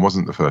Qui-Gon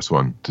wasn't the first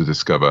one to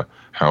discover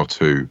how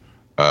to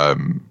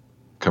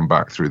come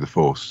back through the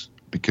Force,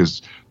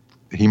 because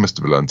he must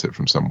have learnt it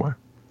from somewhere.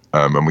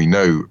 And we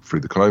know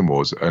through the Clone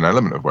Wars an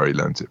element of where he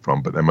learnt it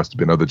from, but there must have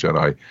been other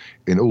Jedi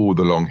in all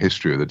the long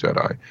history of the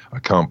Jedi. I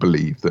can't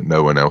believe that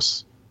no one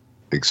else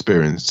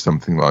experienced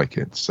something like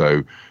it.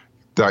 So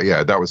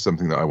that was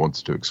something that I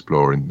wanted to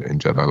explore in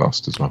Jedi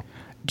Lost as well.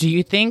 Do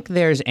you think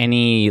there's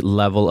any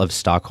level of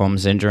Stockholm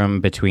Syndrome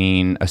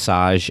between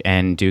Asajj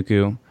and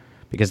Dooku?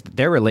 Because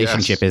their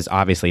relationship is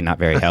obviously not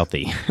very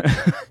healthy.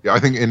 Yeah, I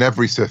think in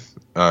every Sith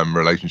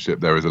relationship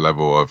there is a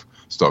level of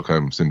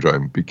Stockholm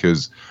Syndrome,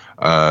 because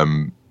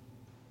the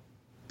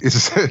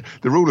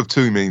rule of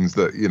two means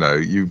that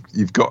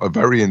you've got a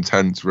very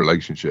intense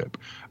relationship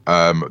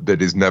that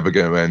is never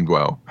going to end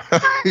well.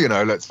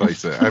 Let's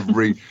face it.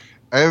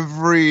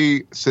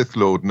 Every Sith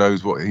Lord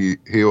knows what he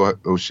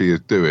or she is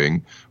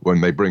doing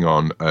when they bring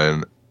on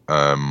an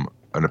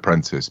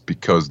apprentice,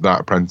 because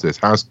that apprentice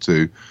has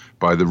to,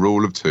 by the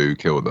rule of two,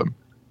 kill them,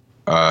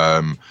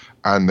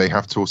 and they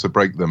have to also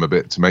break them a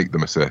bit to make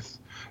them a Sith.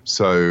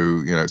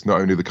 So it's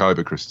not only the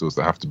kyber crystals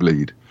that have to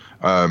bleed.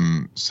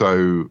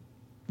 So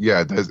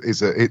yeah,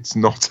 it's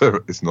not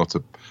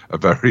a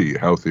very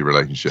healthy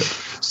relationship.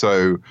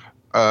 So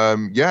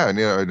and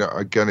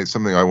again, it's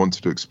something I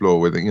wanted to explore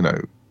with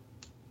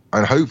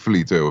and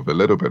hopefully do with a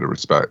little bit of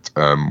respect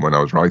when I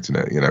was writing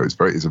it.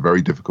 It's a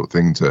very difficult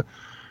thing to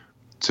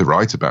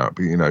write about,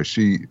 but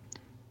she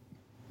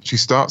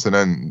starts and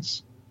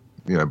ends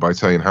by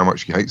saying how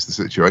much she hates the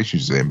situation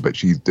she's in, but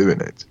she's doing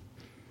it.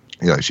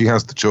 She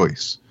has the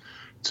choice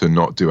to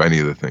not do any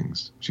of the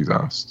things she's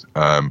asked.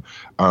 And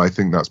I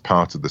think that's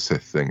part of the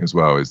Sith thing as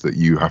well, is that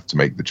you have to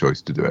make the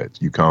choice to do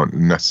it. You can't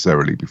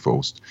necessarily be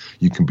forced.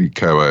 You can be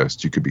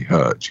coerced, you could be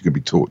hurt, you can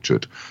be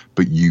tortured,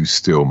 but you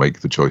still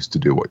make the choice to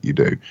do what you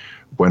do.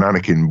 When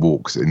Anakin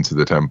walks into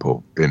the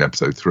temple in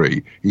episode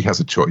 3, he has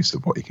a choice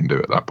of what he can do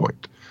at that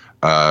point.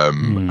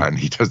 And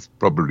he does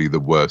probably the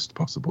worst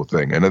possible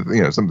thing. And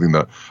something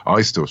that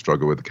I still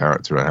struggle with the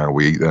character, and how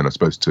we then are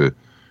supposed to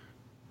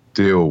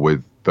deal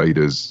with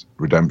Vader's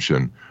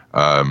redemption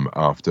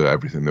after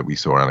everything that we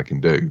saw Anakin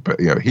do.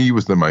 But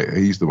he's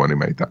the one who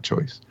made that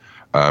choice,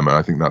 and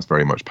I think that's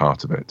very much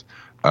part of it.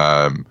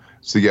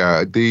 So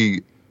yeah,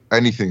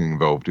 anything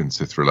involved in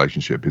Sith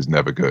relationship is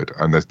never good,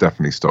 and there's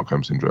definitely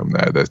Stockholm Syndrome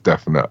there. There's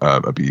definite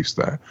abuse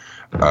there,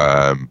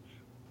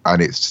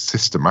 and it's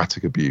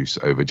systematic abuse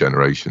over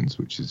generations,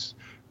 which is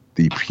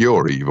the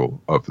pure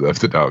evil of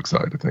the dark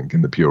side, I think,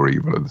 and the pure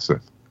evil of the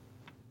Sith.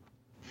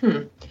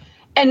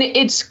 And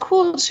it's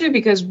cool, too,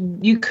 because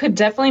you could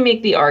definitely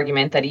make the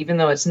argument that even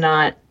though it's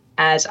not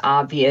as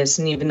obvious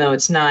and even though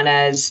it's not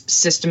as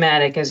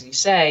systematic as you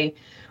say,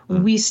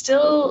 we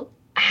still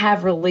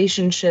have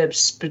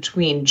relationships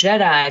between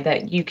Jedi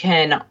that you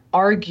can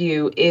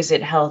argue, is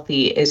it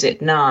healthy, is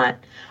it not?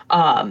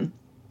 And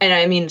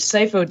I mean,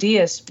 Sifo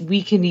Dyas,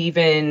 we can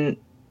even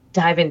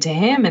dive into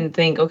him and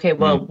think, okay,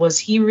 well, was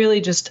he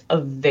really just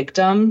a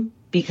victim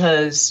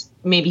because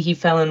maybe he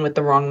fell in with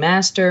the wrong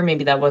master,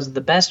 maybe that wasn't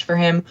the best for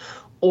him,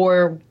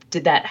 or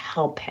did that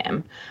help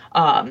him?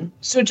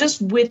 So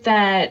just with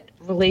that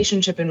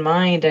relationship in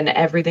mind and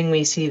everything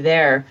we see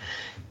there,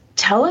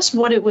 tell us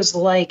what it was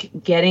like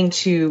getting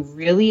to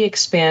really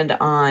expand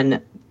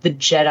on the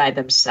Jedi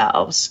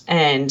themselves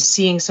and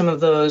seeing some of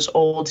those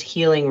old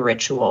healing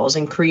rituals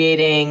and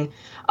creating,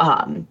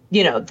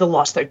 the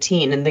Lost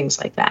 13 and things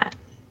like that.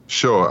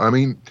 Sure. I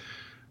mean,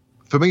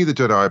 for me, the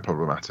Jedi are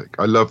problematic.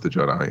 I love the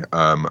Jedi,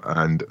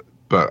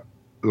 but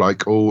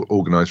like all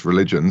organized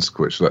religions,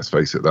 which, let's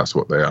face it, that's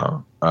what they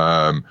are,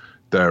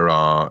 there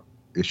are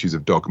issues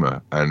of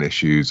dogma and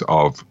issues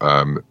of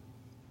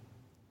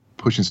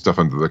pushing stuff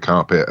under the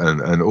carpet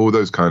and all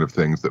those kind of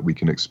things that we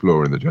can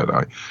explore in the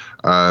Jedi.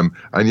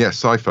 And yes,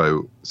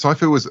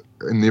 Sifo was,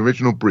 in the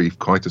original brief,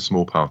 quite a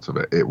small part of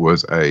it. It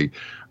was I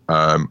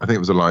think it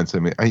was a line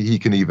to me, he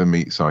can even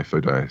meet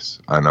Sifo Dyas.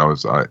 And I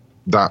was like,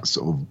 that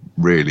sort of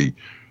really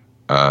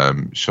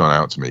shone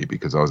out to me,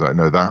 because I was like,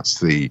 no, that's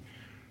the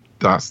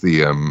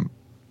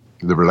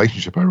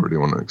relationship I really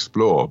want to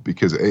explore,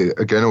 because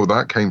again, all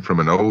that came from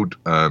an old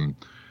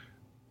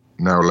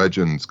Now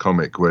Legends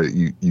comic where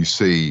you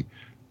see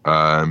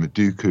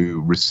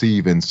Dooku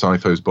receive in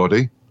Sifo's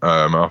body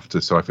after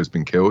Sifo's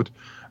been killed.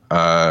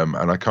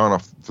 And I can't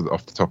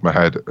off the top of my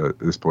head at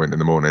this point in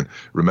the morning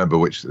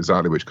remember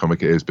exactly which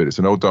comic it is, but it's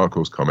an old Dark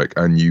Horse comic,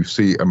 and you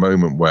see a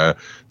moment where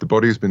the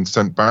body has been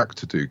sent back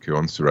to Dooku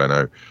on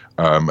Sereno,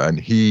 and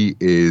he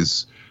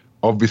is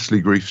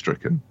obviously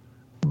grief-stricken,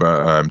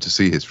 but to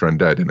see his friend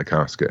dead in a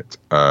casket.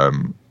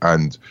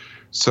 And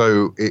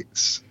so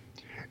it's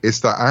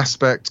that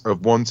aspect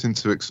of wanting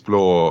to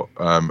explore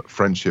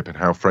friendship and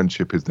how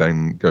friendship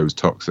then goes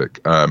toxic.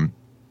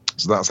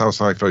 So that's how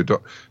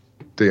Sifo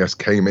Dyas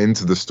came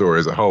into the story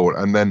as a whole.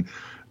 And then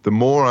the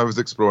more I was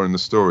exploring the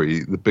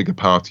story, the bigger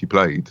part he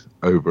played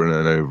over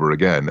and over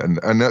again.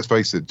 And let's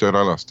face it,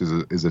 Jedi Lost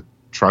is a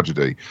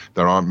tragedy.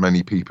 There aren't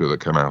many people that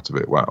come out of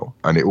it well.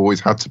 And it always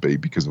had to be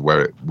because of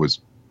where it was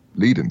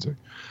leading to.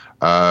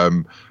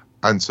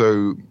 And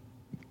so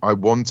I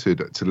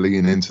wanted to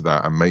lean into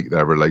that and make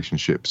their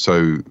relationship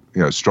so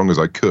strong as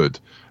I could,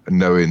 and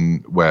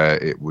knowing where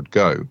it would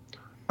go.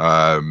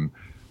 And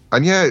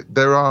yeah,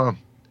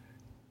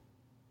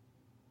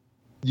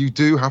 you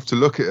do have to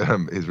look at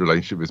his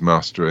relationship with his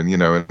master, and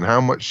and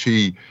how much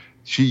she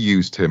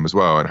used him as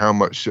well, and how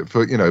much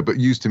but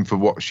used him for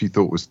what she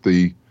thought was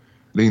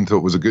Lean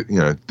thought was a good,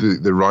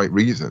 the right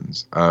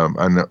reasons,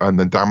 and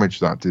the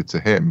damage that did to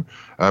him.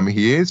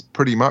 He is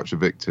pretty much a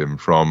victim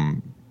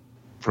from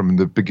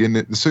the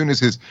beginning. As soon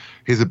as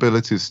his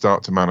abilities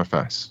start to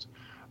manifest,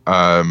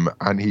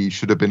 and he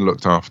should have been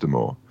looked after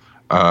more.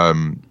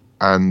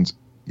 And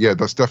yeah,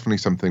 that's definitely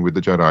something with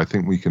the Jedi I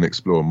think we can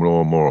explore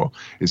more and more.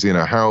 Is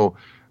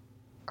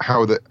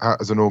how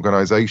as an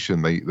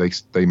organization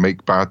they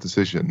make bad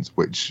decisions,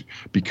 which,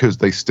 because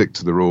they stick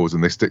to the rules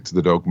and they stick to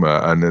the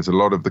dogma, and there's a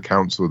lot of the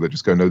council that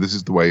just go, no, this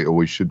is the way it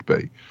always should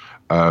be.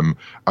 And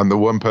the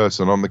one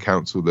person on the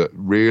council that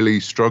really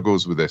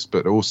struggles with this,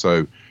 but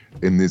also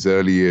in these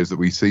early years that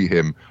we see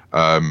him,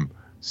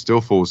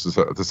 still falls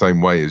the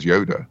same way as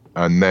Yoda.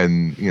 And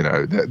then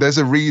there's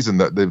a reason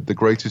that the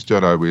greatest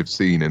Jedi we've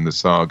seen in the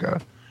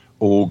saga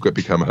all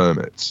become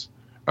hermits,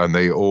 and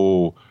they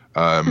all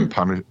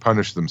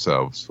punish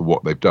themselves for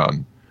what they've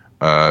done.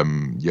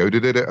 Yoda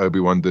did it,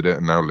 Obi-Wan did it,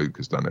 and now Luke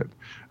has done it.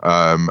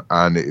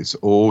 And it's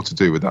all to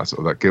do with that sort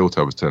of that guilt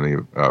I was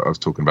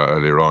talking about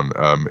earlier on.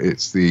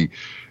 It's the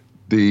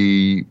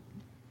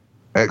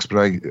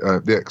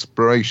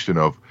exploration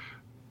of,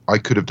 I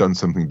could have done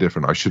something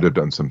different. I should have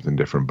done something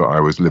different, but I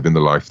was living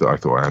the life that I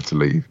thought I had to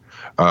leave.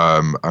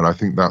 And I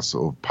think that's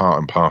sort of part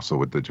and parcel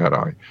with the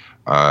Jedi.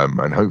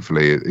 And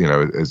hopefully,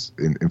 as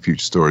in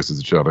future stories as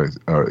the Jedi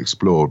are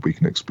explored, we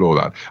can explore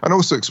that. And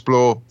also it's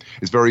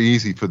very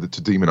easy to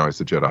demonize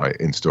the Jedi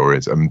in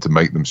stories and to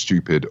make them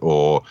stupid,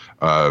 or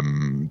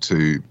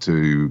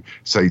to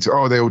say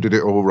they all did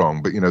it all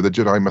wrong. But, the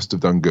Jedi must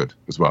have done good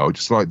as well,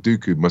 just like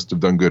Dooku must have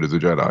done good as a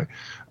Jedi.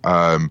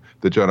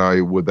 The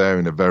Jedi were there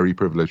in a very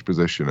privileged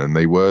position, and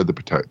they were the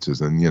protectors.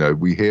 And,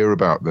 we hear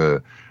about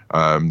the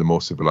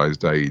more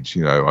civilized age.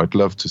 I'd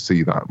love to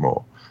see that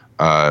more.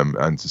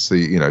 And to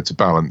see, to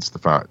balance the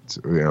fact,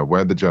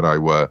 where the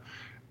Jedi were,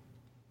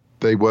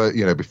 they were,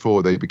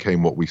 before they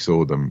became what we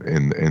saw them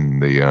in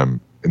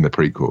the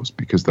prequels,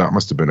 because that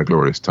must have been a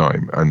glorious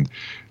time. And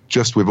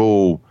just with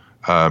all,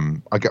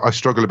 I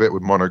struggle a bit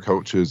with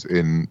monocultures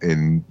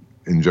in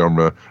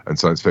genre and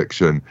science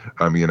fiction.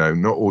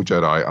 Not all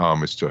Jedi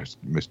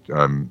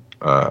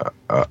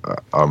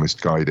are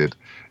misguided.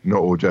 Not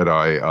all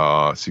Jedi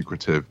are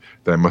secretive.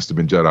 There must have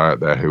been Jedi out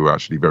there who are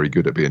actually very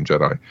good at being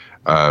Jedi,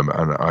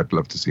 and I'd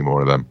love to see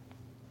more of them.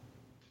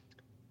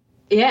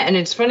 Yeah, and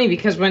it's funny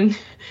because when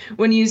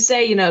you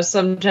say,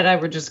 some Jedi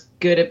were just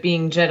good at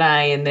being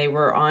Jedi and they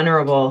were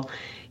honorable,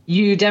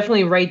 you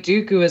definitely write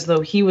Dooku as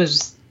though he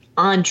was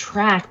on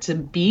track to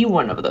be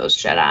one of those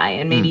Jedi,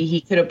 and maybe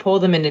he could have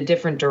pulled them in a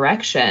different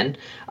direction.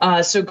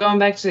 So going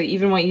back to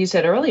even what you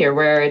said earlier,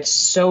 where it's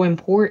so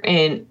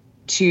important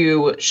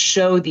to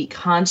show the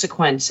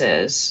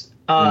consequences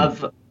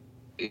of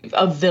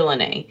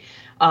villainy,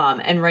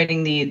 and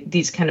writing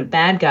these kind of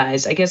bad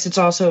guys. I guess it's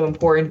also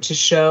important to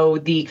show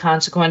the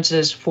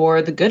consequences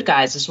for the good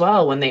guys as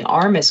well when they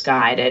are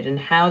misguided, and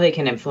how they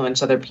can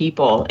influence other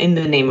people in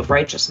the name of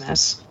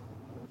righteousness.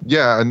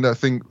 Yeah, and I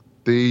think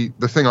the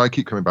thing I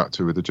keep coming back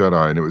to with the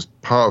Jedi, and it was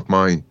part of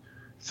my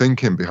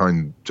thinking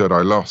behind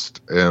Jedi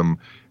Lost,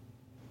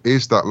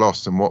 is that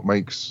loss and what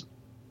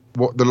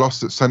the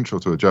loss that's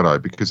central to a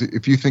Jedi. Because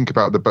if you think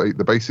about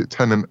the basic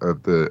tenet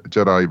of the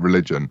Jedi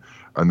religion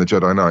and the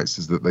Jedi Knights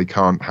is that they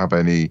can't have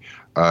any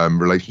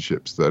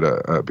relationships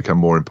that become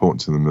more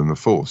important to them than the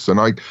Force. And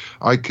I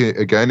can,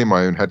 again, in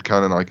my own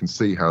headcanon, I can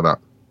see how that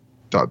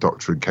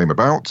doctrine came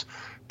about.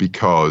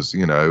 Because,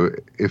 you know,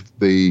 if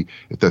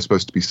they're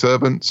supposed to be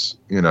servants,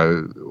 you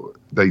know,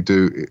 they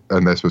do,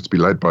 and they're supposed to be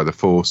led by the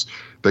Force,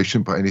 they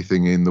shouldn't put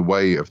anything in the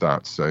way of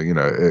that. So, you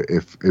know,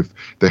 if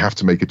they have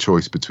to make a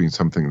choice between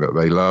something that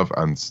they love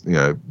and, you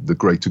know, the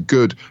greater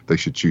good, they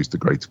should choose the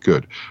greater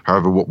good.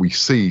 However, what we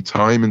see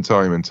time and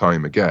time and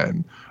time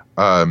again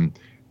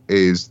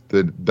is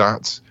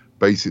that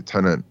basic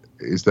tenet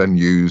is then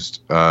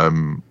used.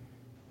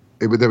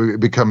 It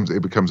becomes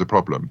a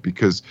problem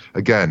because,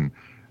 again,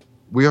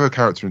 we have a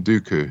character in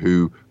Dooku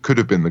who could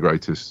have been the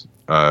greatest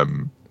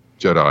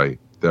Jedi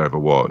there ever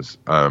was,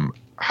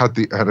 had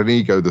an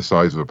ego the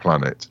size of a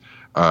planet,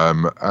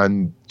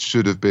 and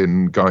should have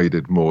been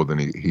guided more than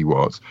he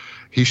was.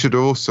 He should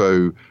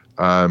also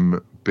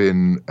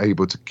been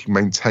able to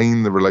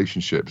maintain the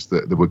relationships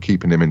that were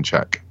keeping him in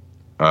check.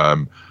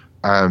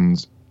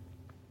 And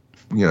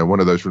you know,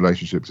 one of those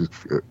relationships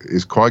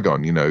is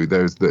Qui-Gon. You know,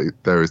 there is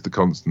the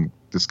constant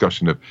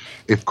discussion of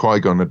if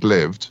Qui-Gon had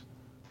lived,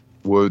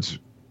 would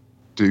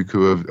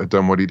Dooku have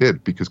done what he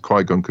did, because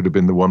Qui-Gon could have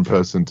been the one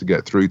person to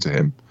get through to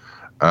him.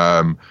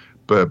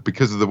 But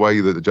because of the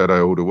way that the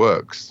Jedi Order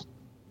works,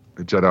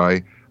 the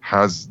Jedi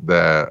has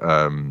their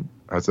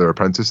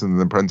apprentice, and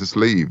the apprentice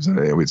leaves.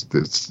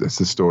 It's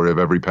the story of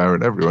every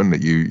parent, everyone,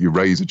 that you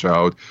raise a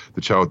child,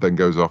 the child then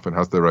goes off and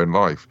has their own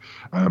life.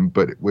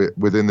 But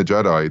within the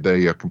Jedi,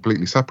 they are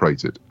completely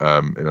separated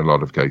in a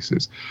lot of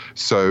cases.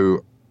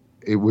 So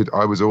I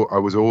was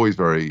always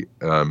very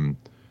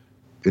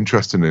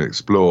interested in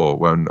explore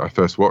when I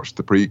first watched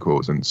the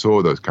prequels and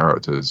saw those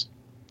characters.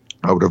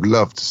 I would have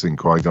loved to see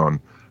Qui-Gon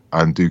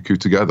and Dooku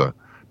together,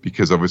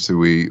 because obviously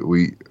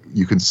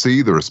you can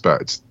see the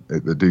respect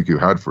that Dooku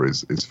had for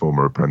his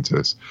former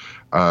apprentice,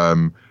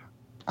 and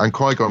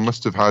Qui-Gon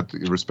must have had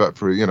respect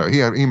for, you know,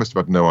 he must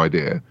have had no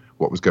idea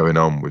what was going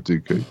on with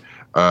Dooku.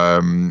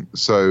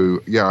 So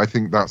yeah, I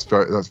think that's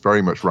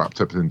very much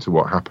wrapped up into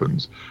what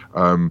happens,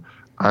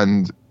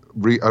 and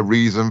a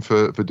reason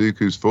for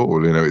Dooku's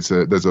fall. You know,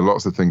 there's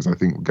lots of things I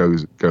think go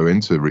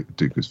into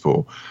Dooku's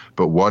fall,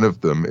 but one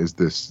of them is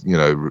this, you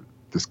know,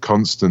 this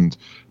constant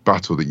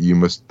battle that you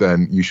must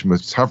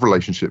have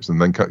relationships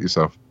and then cut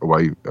yourself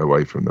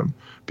away from them,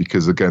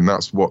 because again,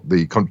 that's what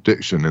the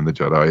contradiction in the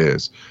Jedi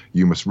is.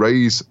 You must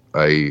raise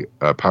a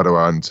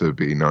Padawan to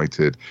be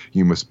knighted.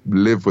 You must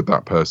live with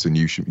that person.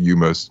 You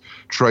must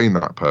train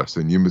that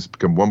person. You must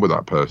become one with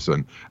that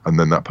person, and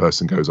then that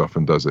person goes off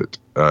and does it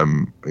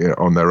you know,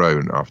 on their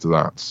own after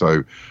that.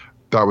 So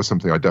that was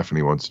something I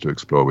definitely wanted to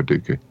explore with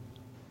Dooku.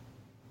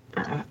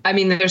 I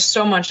mean, there's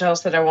so much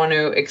else that I want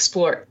to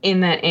explore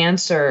in that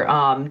answer,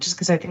 just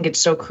because I think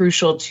it's so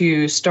crucial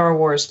to Star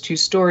Wars, to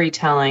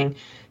storytelling,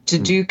 to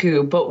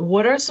Dooku. But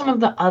what are some of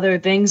the other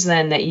things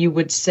then that you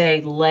would say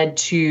led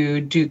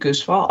to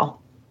Dooku's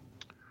fall?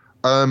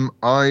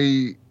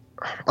 I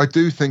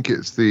do think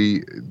it's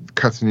the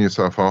cutting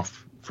yourself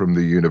off from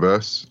the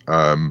universe,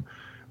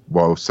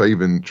 while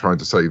trying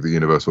to save the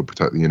universe or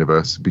protect the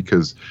universe.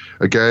 Because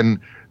again,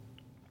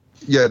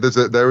 yeah,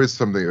 there is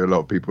something a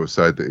lot of people have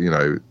said that, you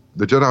know,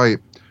 the Jedi.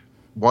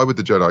 Why would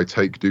the Jedi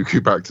take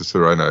Dooku back to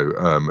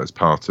Serenno as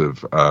part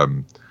of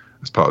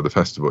the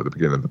festival at the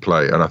beginning of the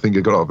play? And I think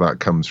a lot of that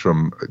comes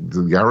from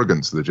the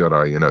arrogance of the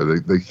Jedi. You know,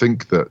 they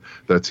think that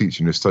their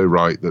teaching is so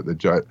right that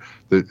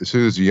that as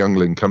soon as a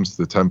youngling comes to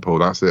the temple,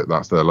 that's it,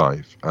 that's their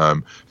life.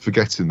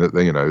 Forgetting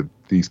that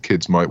these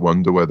kids might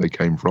wonder where they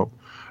came from.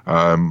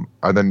 And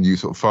then you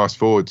sort of fast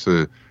forward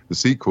to the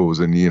sequels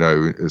and, you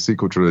know, a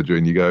sequel trilogy,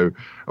 and you go,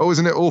 oh,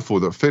 isn't it awful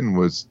that Finn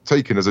was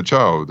taken as a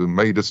child and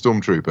made a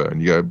stormtrooper? And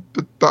you go,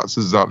 but that's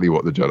exactly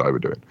what the Jedi were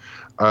doing.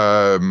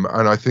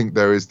 And I think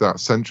there is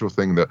that central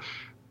thing that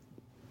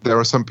there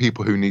are some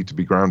people who need to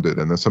be grounded,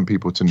 and there's some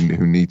people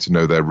who need to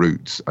know their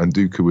roots. And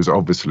Dooku was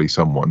obviously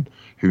someone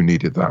who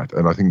needed that.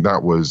 And I think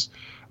that was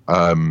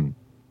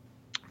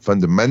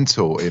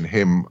fundamental in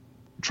him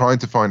trying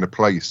to find a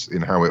place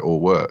in how it all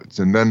worked.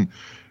 And then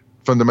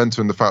fundamental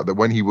in the fact that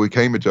when he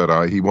became a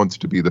Jedi, he wanted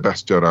to be the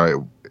best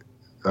Jedi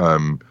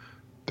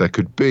there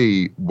could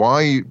be.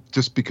 Why?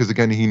 Just because,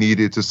 again, he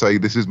needed to say,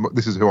 this is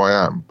who I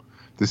am.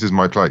 This is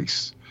my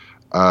place.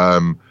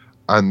 And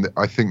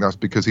I think that's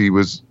because he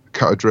was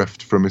cut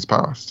adrift from his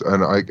past.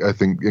 And I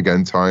think,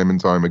 again, time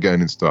and time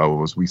again in Star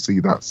Wars, we see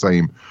that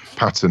same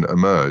pattern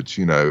emerge.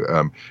 You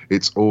know,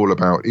 it's all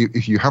about,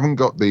 if you haven't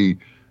got the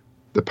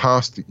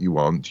past that you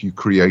want, you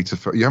create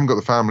you haven't got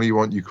the family you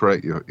want, you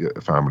create your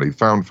family.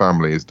 Found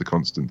family is the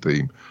constant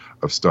theme.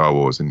 Star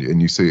Wars, and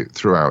you see it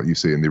throughout. You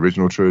see it in the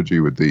original trilogy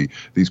with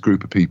these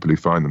group of people who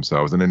find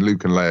themselves, and then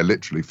Luke and Leia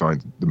literally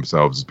find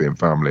themselves as being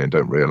family and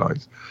don't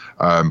realize.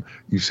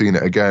 You've seen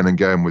it again and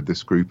again with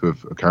this group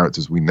of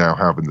characters we now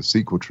have in the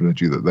sequel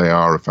trilogy, that they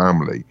are a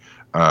family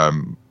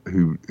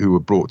who were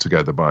brought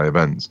together by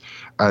events.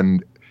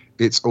 And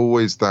it's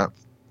always that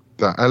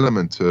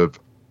element of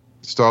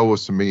Star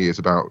Wars to me is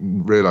about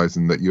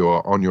realizing that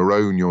you're on your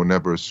own, you're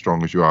never as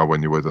strong as you are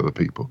when you're with other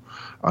people.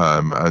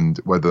 And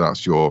whether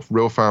that's your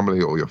real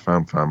family or your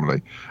found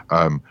family.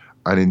 And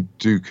in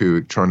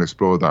Dooku, trying to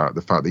explore that,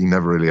 the fact that he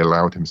never really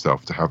allowed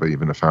himself to have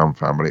even a found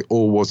family,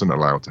 or wasn't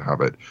allowed to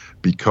have it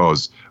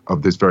because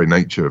of this very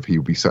nature of he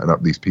would be setting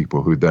up these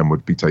people who then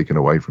would be taken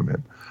away from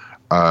him.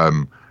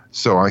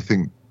 So I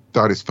think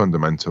that is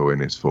fundamental in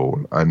his fall.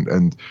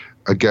 And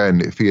again,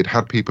 if he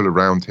had people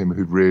around him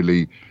who'd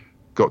really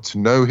got to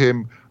know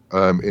him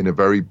in a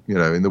very,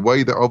 in the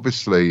way that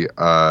obviously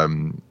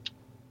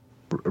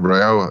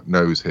Rael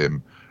knows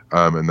him,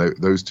 and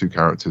those two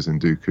characters in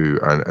Dooku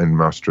and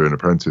Master and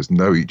Apprentice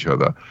know each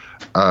other,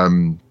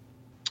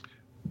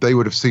 they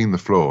would have seen the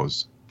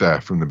flaws there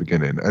from the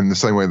beginning. And the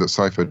same way that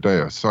Sifo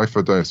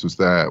Dyas was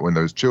there when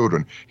they was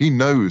children. He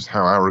knows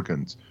how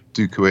arrogant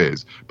Dooku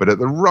is, but at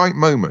the right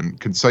moment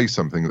can say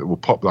something that will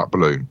pop that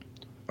balloon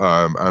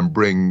and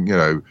bring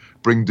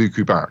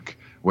Dooku back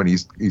when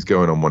he's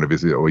going on one of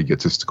his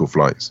egotistical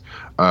flights.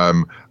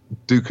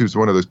 Dooku's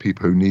one of those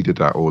people who needed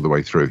that all the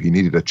way through. He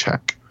needed a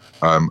check.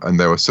 And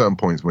there were certain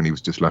points when he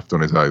was just left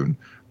on his own.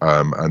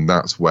 And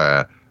that's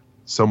where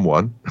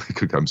someone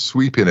could come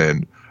sweeping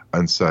in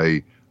and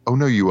say, oh,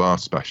 no, you are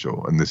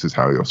special. And this is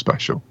how you're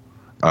special.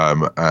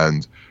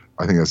 And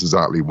I think that's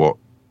exactly what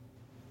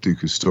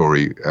Dooku's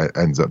story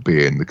ends up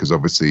being, because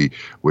obviously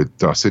with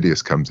Darth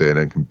Sidious comes in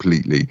and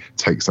completely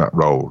takes that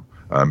role.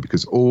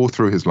 Because all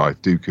through his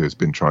life, Dooku has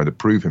been trying to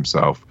prove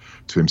himself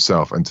to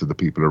himself and to the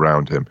people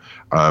around him.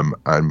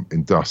 And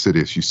in Darth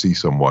Sidious, you see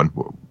someone,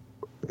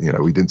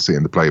 we didn't see it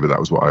in the play, but that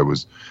was what I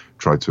was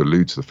trying to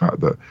allude to, the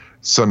fact that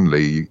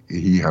suddenly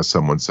he has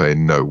someone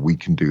saying, no, we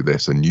can do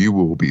this and you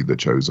will be the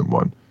chosen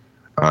one.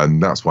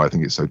 And that's why I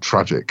think it's so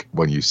tragic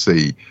when you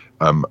see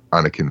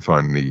Anakin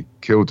finally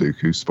kill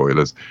Dooku,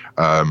 spoilers,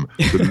 the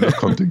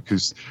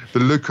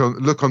look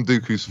on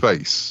Dooku's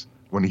face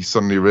when he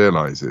suddenly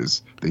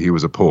realizes that he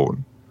was a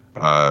pawn.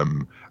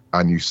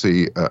 And you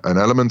see an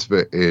element of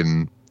it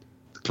in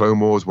Clone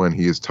Wars when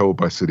he is told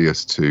by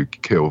Sidious to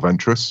kill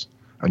Ventress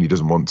and he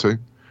doesn't want to.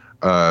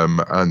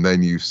 And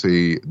then you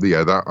see,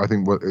 that I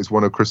think it's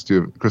one of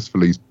Christopher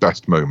Lee's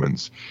best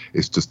moments.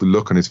 It's just the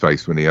look on his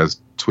face when he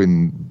has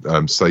twin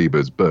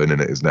sabers burning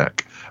at his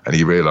neck and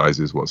he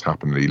realizes what's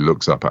happened. He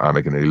looks up at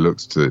Anakin and he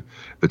looks to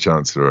the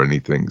Chancellor and he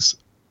thinks,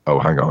 oh,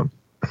 hang on,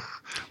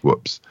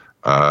 whoops.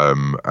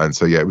 And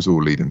so, it was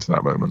all leading to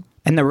that moment.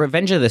 And the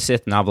Revenge of the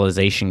Sith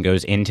novelization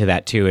goes into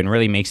that too and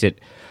really makes it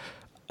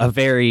a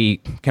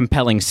very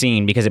compelling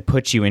scene because it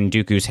puts you in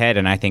Dooku's head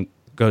and I think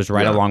goes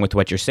right along with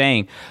what you're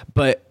saying.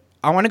 But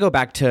I want to go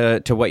back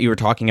to what you were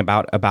talking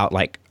about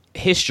like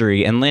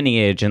history and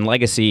lineage and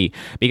legacy,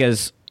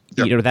 because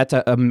that's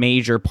a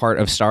major part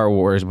of Star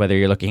Wars, whether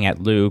you're looking at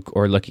Luke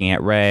or looking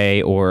at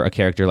Rey or a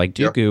character like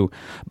Dooku.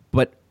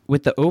 But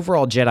with the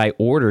overall Jedi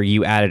Order,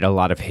 you added a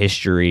lot of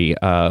history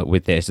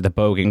with this, the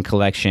Bogan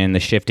collection,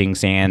 the shifting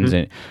sands,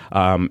 and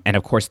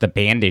of course the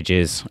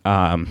bandages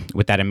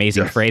with that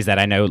amazing phrase that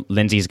I know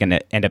Lindsay's going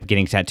to end up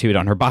getting tattooed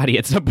on her body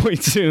at some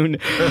point soon.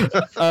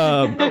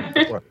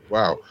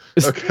 Wow.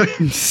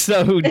 Okay.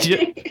 So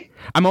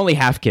I'm only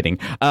half kidding.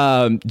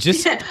 I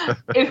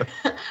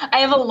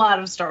have a lot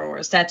of Star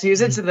Wars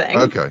tattoos. It's a thing.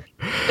 Okay.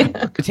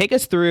 Take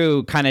us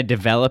through kind of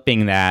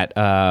developing that.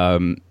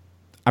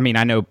 I mean,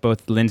 I know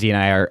both Lindsay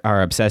and I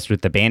are obsessed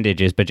with the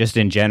bandages, but just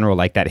in general,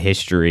 like that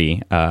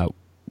history,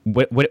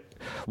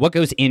 what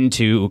goes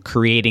into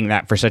creating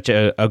that for such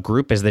a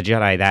group as the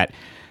Jedi that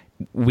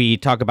we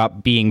talk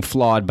about being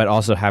flawed, but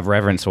also have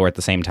reverence for at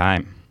the same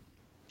time?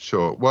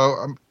 Sure.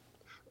 Well,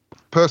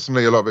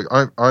 personally, a lot of it,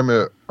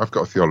 I've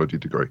got a theology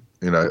degree,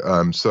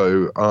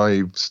 so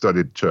I've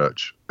studied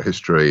church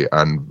history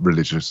and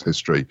religious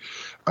history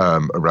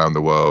around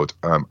the world,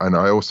 and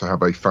I also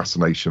have a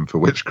fascination for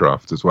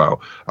witchcraft as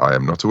well. I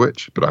am not a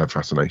witch, but I have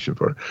fascination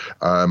for it.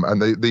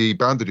 And the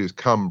bandages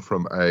come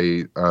from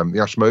the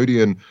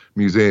Ashmolean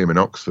Museum in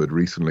Oxford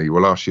recently,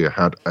 last year,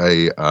 had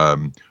a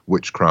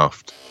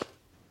witchcraft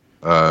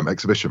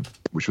exhibition,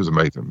 which was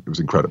amazing. It was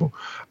incredible.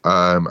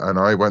 And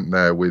I went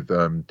there with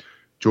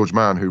George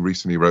Mann, who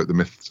recently wrote the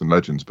Myths and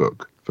Legends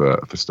book for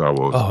Star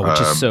Wars. Oh,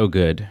 which is so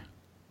good.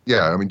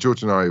 Yeah, I mean,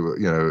 George and I,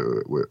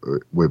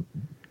 we're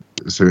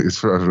so it's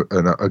for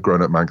a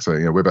grown-up man, so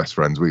we're best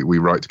friends. We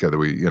write together.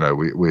 We've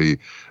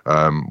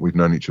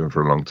known each other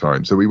for a long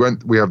time. So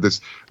we have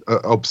this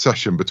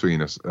obsession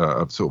between us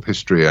of sort of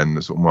history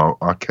and sort of more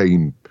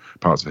arcane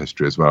parts of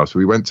history as well. So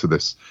we went to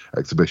this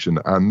exhibition,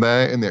 and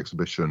there in the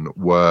exhibition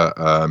were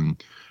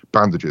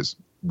bandages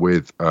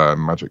with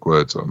magic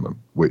words on them,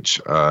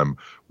 which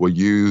were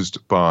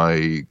used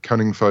by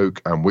cunning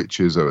folk and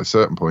witches at a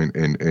certain point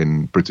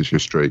in British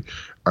history.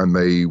 And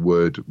they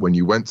would, when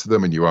you went to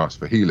them and you asked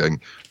for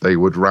healing, they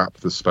would wrap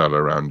the spell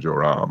around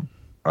your arm.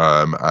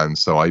 And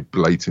so I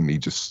blatantly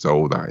just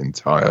stole that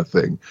entire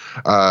thing.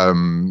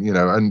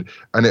 And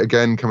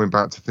again, coming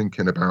back to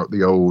thinking about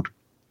the old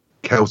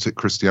Celtic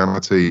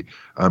Christianity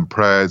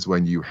prayers,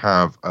 when you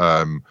have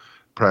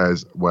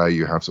prayers where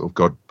you have sort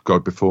of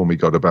God before me,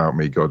 God about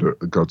me,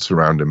 God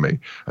surrounding me,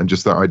 and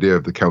just that idea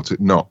of the Celtic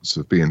knots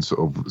of being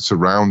sort of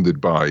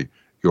surrounded by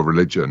your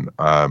religion.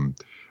 And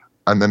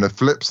then the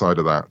flip side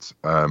of that,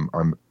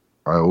 I'm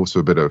also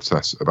a bit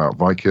obsessed about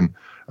Viking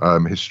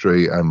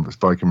history and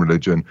Viking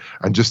religion,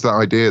 and just that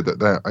idea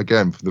that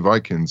again, for the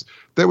Vikings,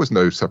 there was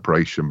no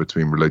separation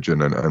between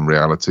religion and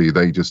reality.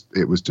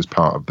 It was just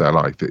part of their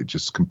life. It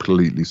just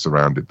completely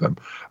surrounded them,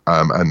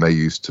 and they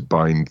used to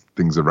bind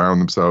things around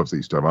themselves. They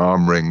used to have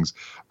arm rings,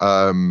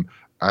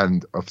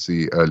 and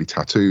obviously early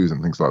tattoos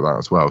and things like that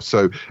as well.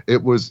 So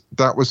it was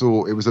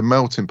a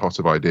melting pot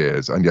of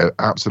ideas, and yeah,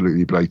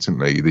 absolutely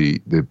blatantly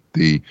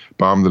the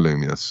balm of the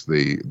luminous,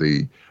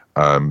 the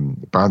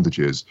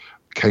bandages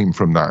came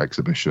from that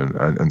exhibition,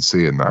 and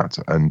seeing that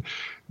and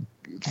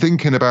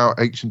thinking about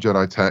ancient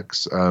Jedi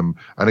texts, and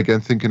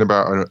again thinking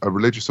about a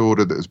religious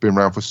order that has been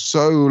around for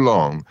so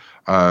long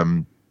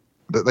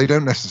that they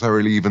don't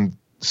necessarily even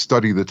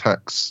study the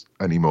texts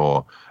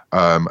anymore.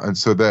 And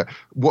so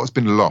what's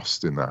been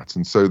lost in that,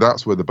 and so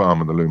that's where the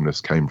balm of the luminous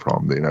came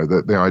from.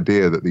 The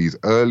idea that these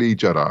early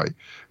Jedi,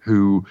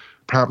 who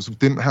perhaps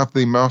didn't have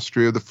the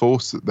mastery of the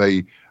Force that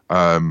they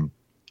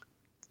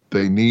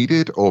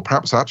needed, or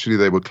perhaps actually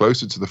they were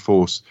closer to the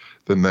Force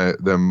than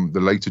the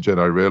later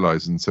Jedi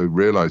realized, and so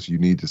realized you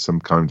needed some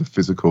kind of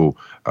physical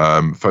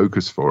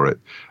focus for it,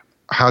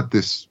 had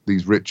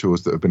these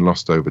rituals that have been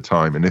lost over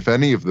time. And if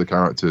any of the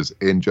characters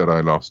in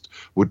Jedi Lost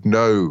would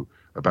know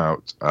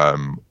about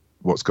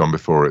what's gone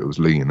before, it was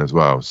Lean as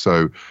well.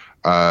 So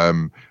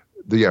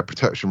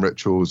protection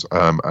rituals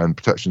and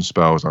protection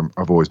spells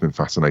I've always been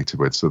fascinated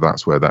with, so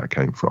that's where that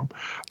came from.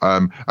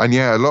 And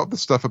yeah, a lot of the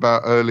stuff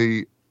about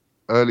early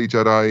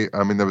Jedi,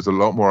 I mean, there was a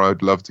lot more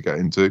I'd love to get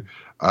into,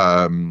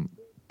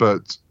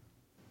 but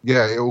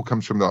yeah, it all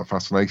comes from that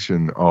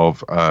fascination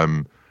of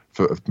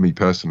for me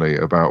personally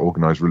about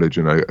organized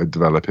religion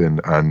developing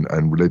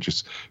and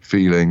religious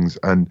feelings.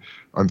 And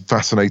I'm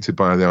fascinated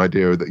by the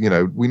idea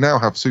that, we now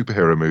have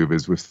superhero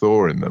movies with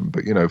Thor in them,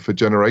 but, for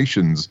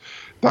generations,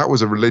 that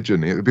was a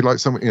religion. It would be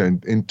like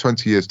in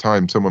 20 years'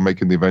 time, someone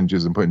making the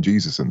Avengers and putting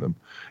Jesus in them,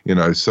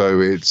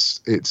 so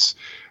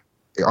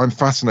I'm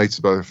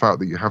fascinated by the fact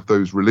that you have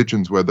those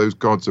religions where those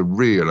gods are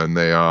real, and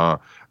they are,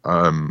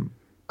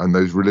 and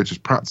those religious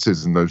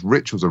practices and those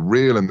rituals are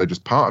real, and they're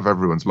just part of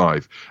everyone's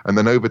life. And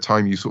then over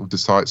time, you sort of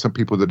decide, some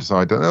people that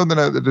decide, oh,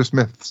 no, they're just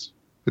myths.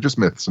 They're just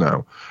myths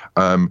now.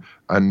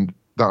 And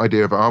that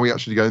idea of, are we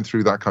actually going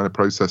through that kind of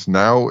process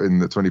now in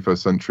the 21st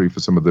century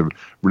for some of the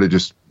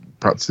religious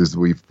practices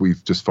that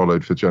we've just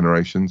followed for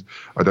generations?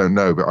 I don't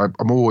know, but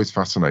I'm always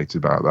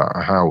fascinated about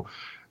that,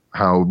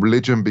 how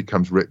religion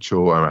becomes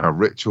ritual and how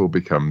ritual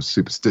becomes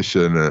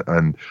superstition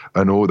and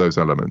all those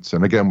elements.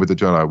 And again, with the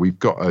Jedi, we've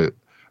got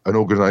an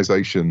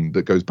organization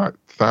that goes back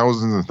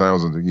thousands and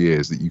thousands of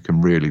years that you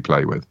can really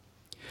play with.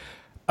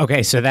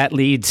 Okay, so that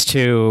leads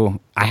to,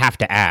 I have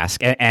to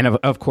ask, and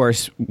of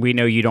course, we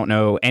know you don't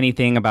know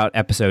anything about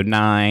Episode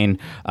 9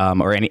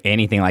 or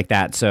anything like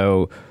that.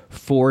 So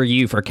for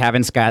you, for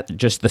Kevin Scott,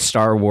 just the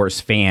Star Wars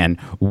fan,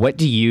 what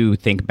do you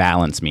think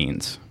balance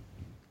means?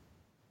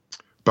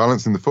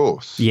 Balancing the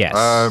Force. Yes.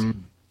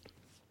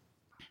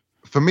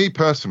 For me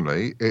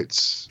personally,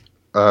 it's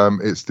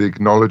the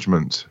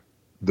acknowledgement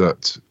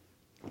that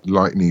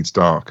light needs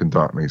dark and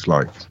dark needs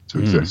light to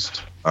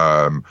exist,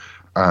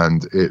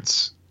 and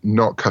it's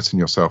not cutting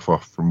yourself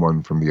off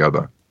from the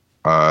other.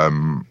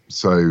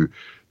 So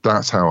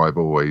that's how I've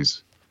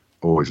always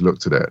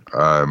looked at it.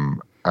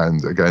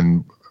 And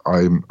again,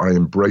 I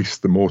embrace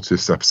the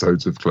Mortis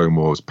episodes of Clone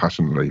Wars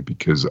passionately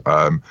because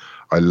I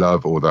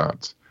love all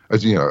that.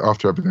 As you know,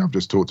 after everything I've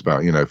just talked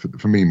about,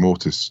 for me,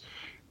 Mortis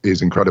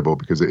is incredible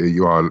because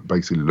you are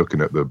basically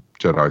looking at the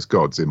Jedi's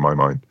gods in my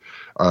mind.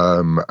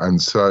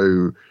 And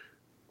so,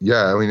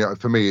 yeah, I mean,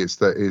 for me, it's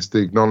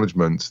the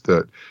acknowledgement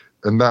that,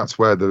 and that's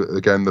where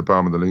the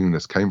balm of the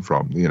luminous came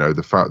from.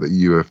 The fact that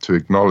you have to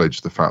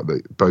acknowledge the fact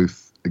that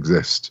both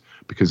exist,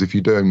 because if you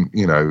don't,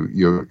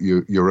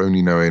 you're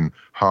only knowing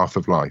half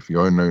of life,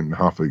 you're only knowing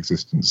half of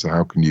existence. So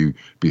how can you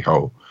be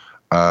whole?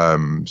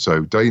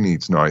 So day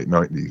needs night,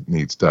 night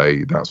needs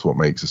day. That's what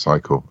makes a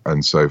cycle.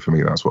 And so for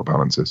me, that's what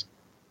balance is.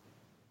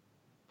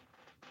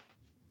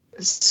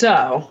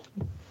 So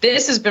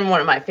this has been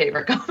one of my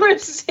favorite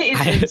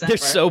conversations.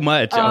 There's so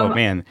much. Oh,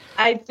 man.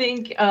 I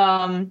think,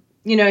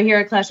 here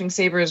at Clashing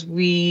Sabers,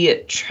 we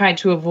try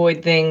to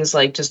avoid things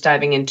like just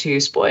diving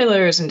into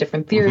spoilers and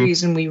different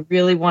theories. And we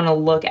really want to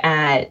look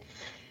at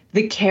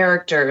the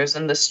characters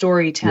and the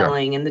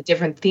storytelling and the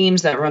different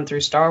themes that run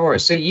through Star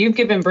Wars. So you've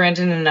given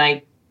Brandon and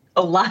I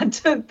a lot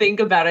to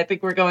think about. I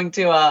think we're going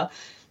to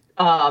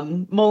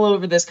mull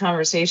over this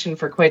conversation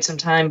for quite some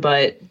time,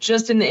 but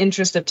just in the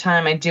interest of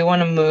time, I do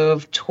want to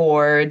move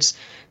towards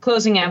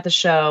closing out the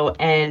show,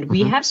 and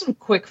we have some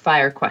quick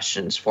fire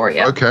questions for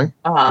you. Okay.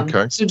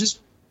 Okay. So just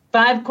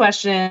 5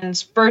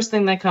 questions. First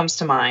thing that comes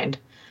to mind.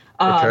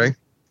 Okay.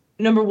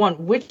 Number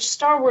 1, which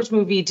Star Wars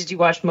movie did you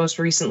watch most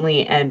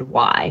recently and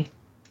why?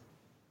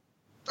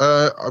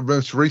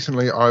 Most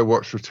recently, I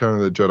watched Return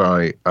of the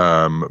Jedi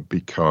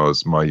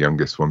because my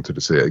youngest wanted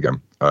to see it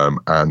again.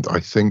 And I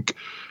think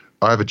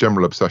I have a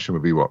general obsession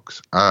with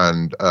Ewoks.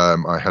 And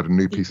I had a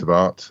new piece of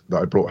art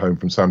that I brought home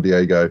from San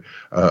Diego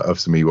of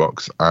some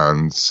Ewoks.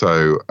 And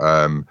so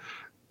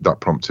that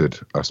prompted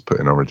us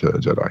putting on Return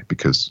of the Jedi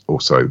because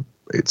also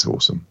it's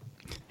awesome.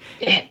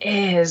 It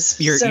is.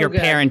 You're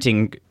good.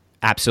 parenting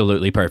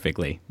absolutely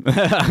perfectly.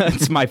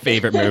 It's my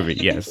favorite movie.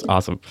 Yes,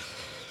 awesome.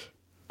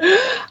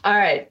 All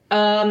right.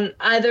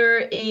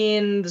 Either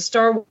in the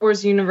Star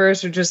Wars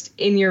universe or just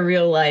in your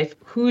real life,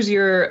 who's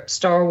your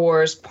Star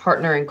Wars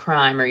partner in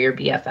crime or your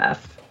BFF?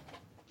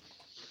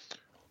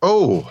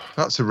 Oh,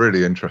 that's a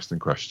really interesting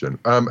question.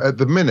 At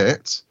the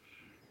minute,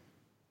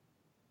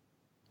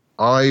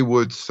 I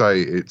would say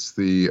it's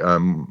the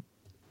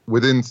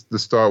within the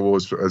Star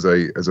Wars as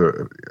a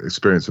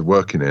experience of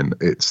working in,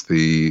 it's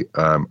the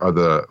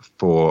other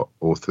 4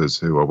 authors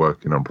who are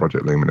working on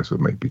Project Luminous with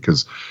me,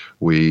 because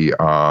we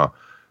are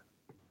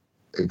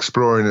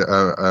exploring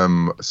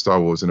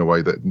Star Wars in a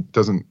way that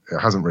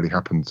hasn't really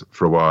happened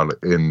for a while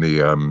in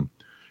the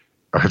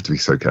I have to be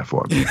so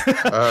careful.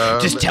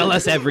 Just tell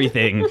us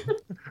everything.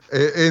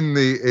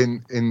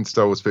 In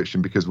Star Wars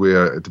fiction, because we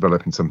are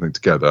developing something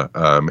together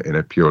in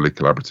a purely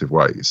collaborative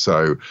way.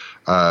 So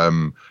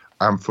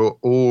and for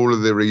all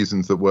of the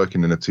reasons that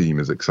working in a team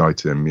is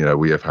exciting,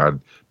 we have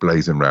had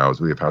blazing rows.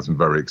 We have had some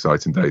very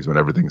exciting days when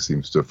everything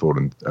seems to have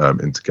fallen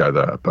in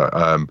together. But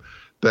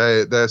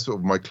they're sort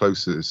of my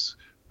closest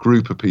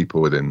group of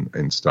people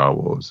in Star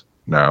Wars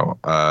now.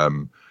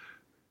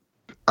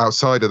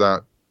 Outside of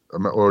that, I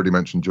already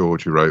mentioned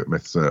George, who wrote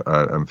Myths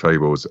and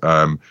Fables.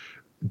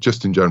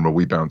 Just in general,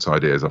 we bounce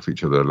ideas off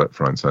each other left,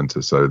 right, and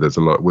centre. So there's a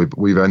lot. We've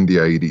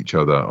NDA'd each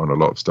other on a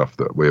lot of stuff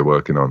that we're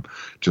working on,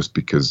 just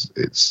because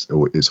it's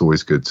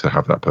always good to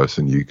have that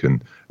person you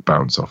can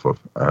bounce off of.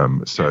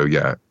 So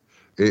yeah,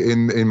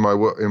 in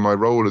my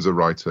role as a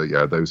writer,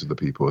 yeah, those are the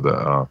people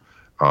that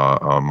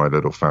are my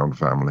little found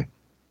family.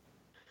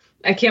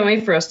 I can't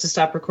wait for us to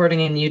stop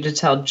recording and you to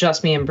tell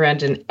just me and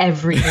Brandon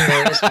everything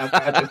there is about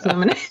Project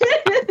Luminous.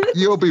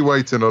 You'll be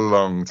waiting a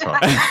long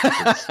time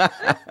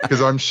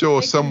because I'm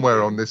sure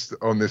somewhere on this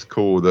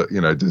call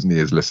that Disney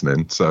is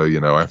listening. So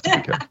I have to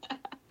be careful.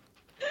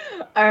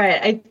 All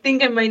right, I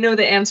think I might know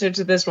the answer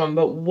to this one,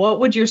 but what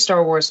would your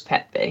Star Wars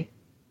pet be?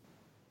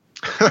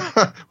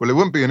 Well, it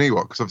wouldn't be an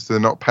Ewok because obviously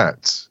they're not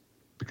pets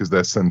because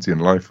they're sentient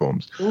life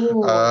forms.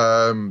 Ooh.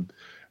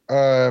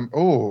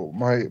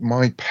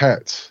 My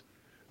pet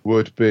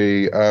would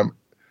be I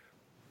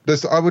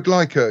would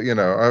like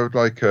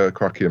a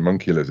Quacky and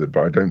monkey lizard,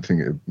 but I don't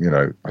think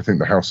I think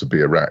the house would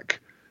be a wreck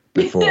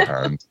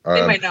beforehand.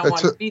 They might not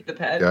want to feed the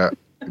pet. Yeah,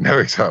 no,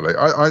 exactly.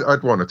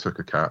 I'd want to took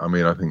a cat. I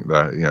mean, I think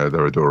that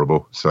they're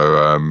adorable. So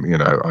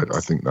I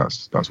think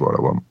that's what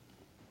I want.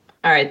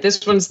 All right,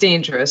 this one's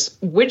dangerous.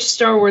 Which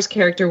Star Wars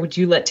character would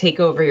you let take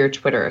over your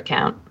Twitter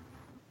account?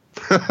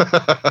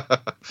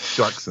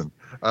 Jackson.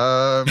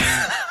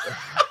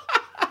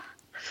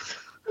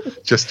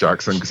 Just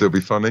Jackson, because it'll be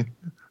funny.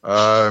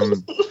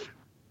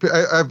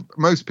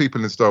 Most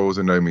people in Star Wars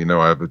who know me know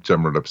I have a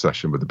general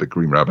obsession with the big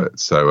green rabbit.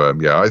 So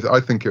I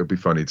think it would be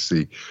funny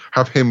to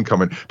have him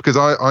come in, because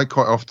I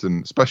quite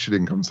often, especially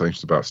in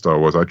conversations about Star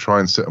Wars, I try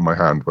and sit on my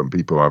hand when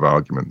people have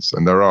arguments,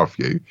 and there are a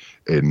few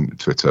in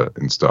Twitter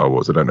in Star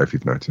Wars. I don't know if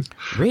you've noticed.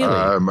 Really?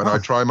 And I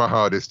try my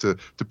hardest to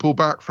pull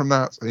back from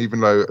that, even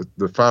though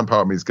the fan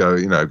part of me is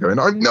going,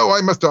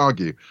 I must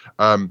argue.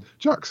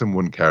 Jackson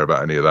wouldn't care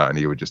about any of that, and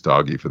he would just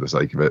argue for the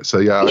sake of it. So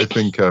yeah, I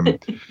think.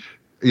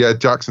 Yeah,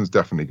 Jackson's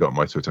definitely got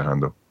my Twitter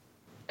handle.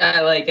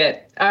 I like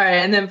it. All right,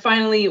 and then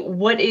finally,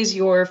 what is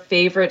your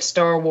favorite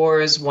Star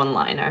Wars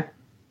one-liner?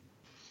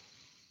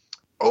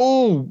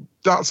 Oh,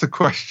 that's a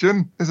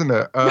question, isn't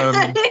it?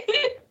 I don't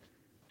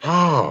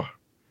know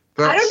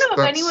if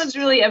anyone's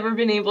really ever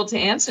been able to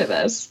answer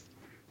this.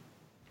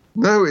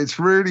 No, it's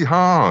really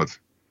hard.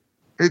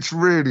 It's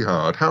really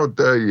hard. How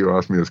dare you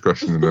ask me this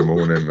question in the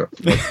morning?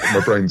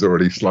 My brain's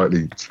already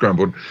slightly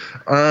scrambled.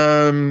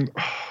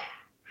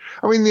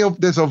 I mean,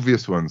 there's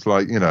obvious ones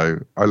like,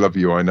 I love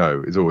you, I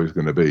know is always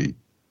going to be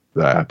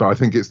there. But I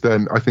think if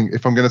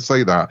I'm going to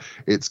say that,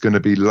 it's going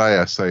to be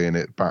Leia saying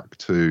it back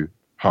to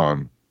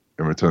Han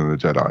in Return of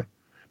the Jedi,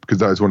 because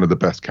that is one of the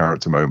best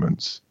character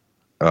moments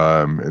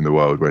in the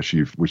world where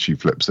she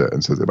flips it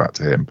and says it back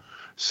to him.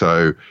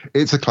 So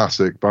it's a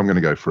classic, but I'm going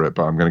to go for it.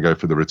 But I'm going to go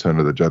for the Return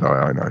of the Jedi,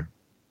 I know.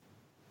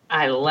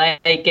 I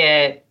like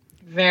it.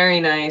 Very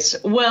nice.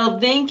 Well,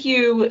 thank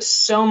you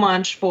so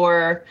much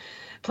for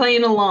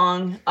playing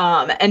along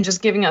and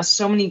just giving us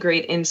so many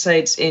great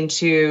insights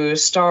into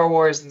Star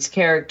Wars and its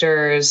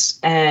characters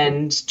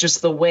and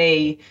just the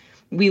way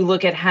we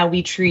look at how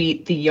we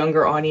treat the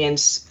younger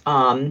audience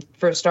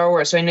for Star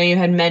Wars. So I know you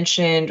had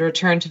mentioned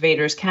Return to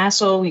Vader's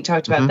Castle. We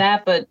talked about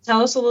that, but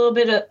tell us a little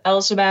bit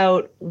else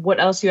about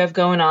what else you have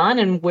going on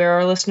and where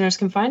our listeners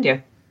can find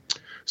you.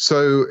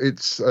 So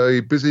it's a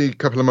busy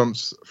couple of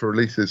months for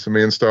releases for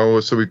me and Star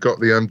Wars. So we've got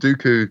the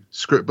Dooku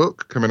script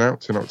book coming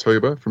out in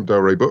October from Del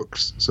Rey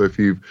Books. So if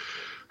you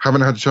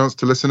haven't had a chance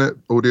to listen it,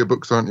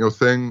 audiobooks aren't your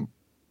thing,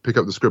 pick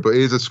up the script book.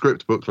 It is a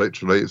script book,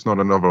 literally. It's not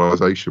a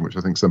novelization, which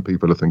I think some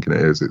people are thinking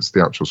it is. It's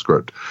the actual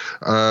script.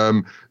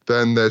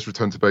 Then there's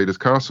Return to Vader's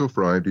Castle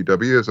for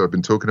IDW, as I've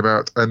been talking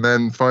about. And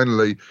then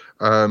finally,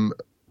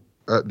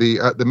 at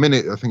the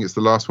minute, I think it's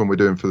the last one we're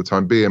doing for the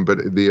time being, but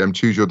the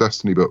Choose Your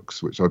Destiny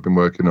books, which I've been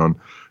working on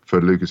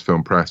for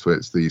Lucasfilm Press, where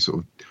it's the sort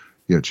of,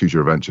 Choose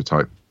Your Adventure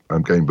type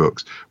game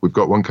books. We've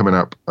got one coming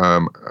up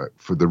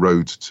for the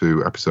road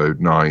to episode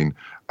 9,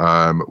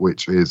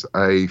 which is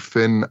a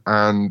Finn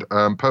and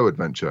Poe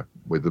adventure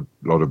with a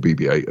lot of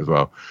BB-8 as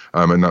well,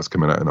 and that's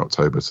coming out in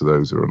October. So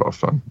those are a lot of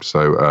fun.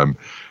 So I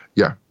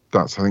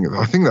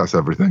think that's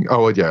everything.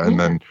 Oh yeah, and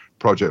then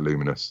Project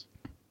Luminous.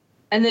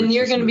 And then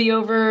you're going to be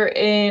over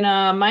in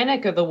my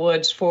neck of the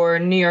woods for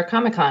New York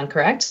Comic Con,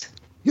 correct?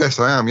 Yes,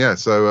 I am. Yeah,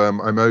 so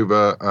I'm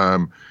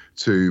over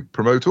to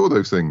promote all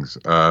those things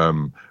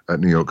at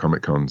New York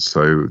Comic Con.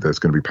 So there's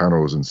going to be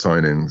panels and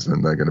signings,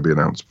 and they're going to be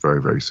announced very,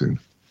 very soon.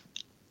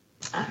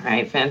 All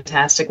right,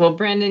 fantastic. Well,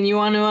 Brandon, you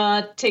want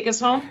to take us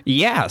home?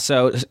 Yeah.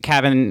 So,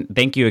 Kevin,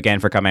 thank you again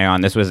for coming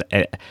on. This was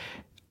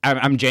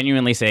I'm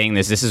genuinely saying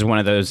this. This is one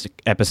of those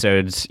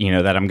episodes,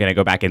 that I'm going to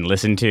go back and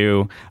listen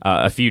to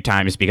a few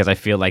times because I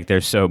feel like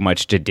there's so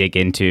much to dig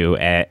into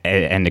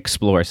and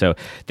explore. So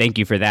thank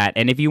you for that.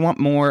 And if you want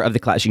more of the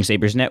Clashing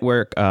Sabers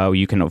Network,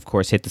 you can, of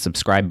course, hit the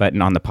subscribe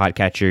button on the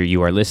podcatcher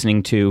you are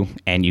listening to,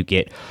 and you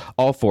get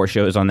all 4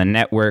 shows on the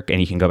network,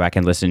 and you can go back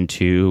and listen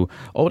to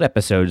old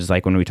episodes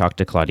like when we talked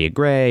to Claudia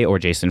Gray or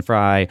Jason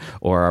Fry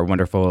or our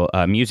wonderful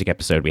music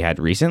episode we had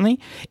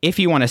recently. If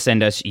you want to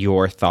send us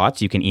your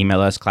thoughts, you can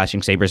email us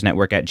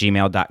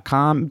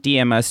ClashingSabersNetwork@gmail.com,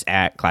 DM us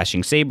at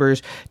Clashing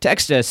Sabers,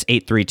 text us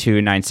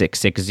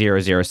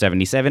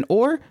 832-966-0077,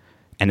 or,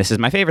 and this is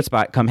my favorite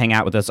spot, come hang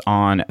out with us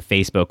on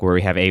Facebook, where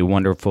we have a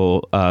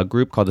wonderful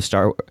group called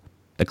the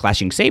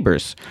Clashing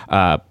Sabers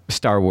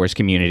Star Wars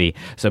community.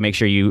 So make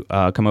sure you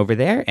come over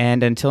there.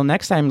 And until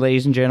next time,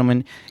 ladies and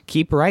gentlemen,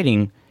 keep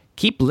writing,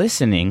 keep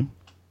listening,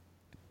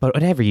 but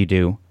whatever you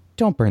do,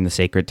 don't burn the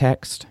sacred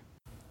text.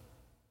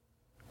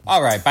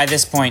 Alright, by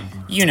this point,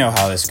 you know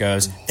how this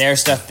goes. Their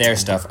stuff,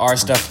 our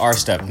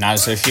stuff. Not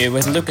associated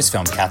with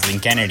Lucasfilm. Kathleen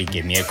Kennedy,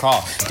 give me a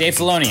call. Dave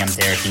Filoni, I'm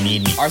there if you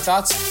need me. Our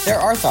thoughts, they're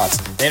our thoughts.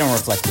 They don't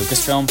reflect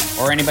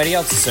Lucasfilm or anybody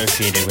else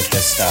associated with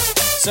this stuff.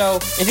 So,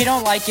 if you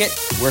don't like it,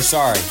 we're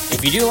sorry.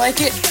 If you do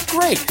like it,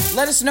 great.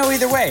 Let us know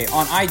either way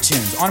on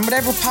iTunes, on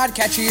whatever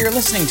podcatcher you're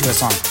listening to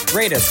us on.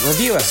 Rate us,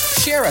 review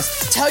us, share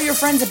us, tell your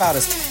friends about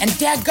us, and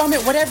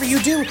dadgummit, whatever you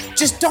do,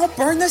 just don't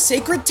burn the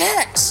sacred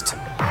text.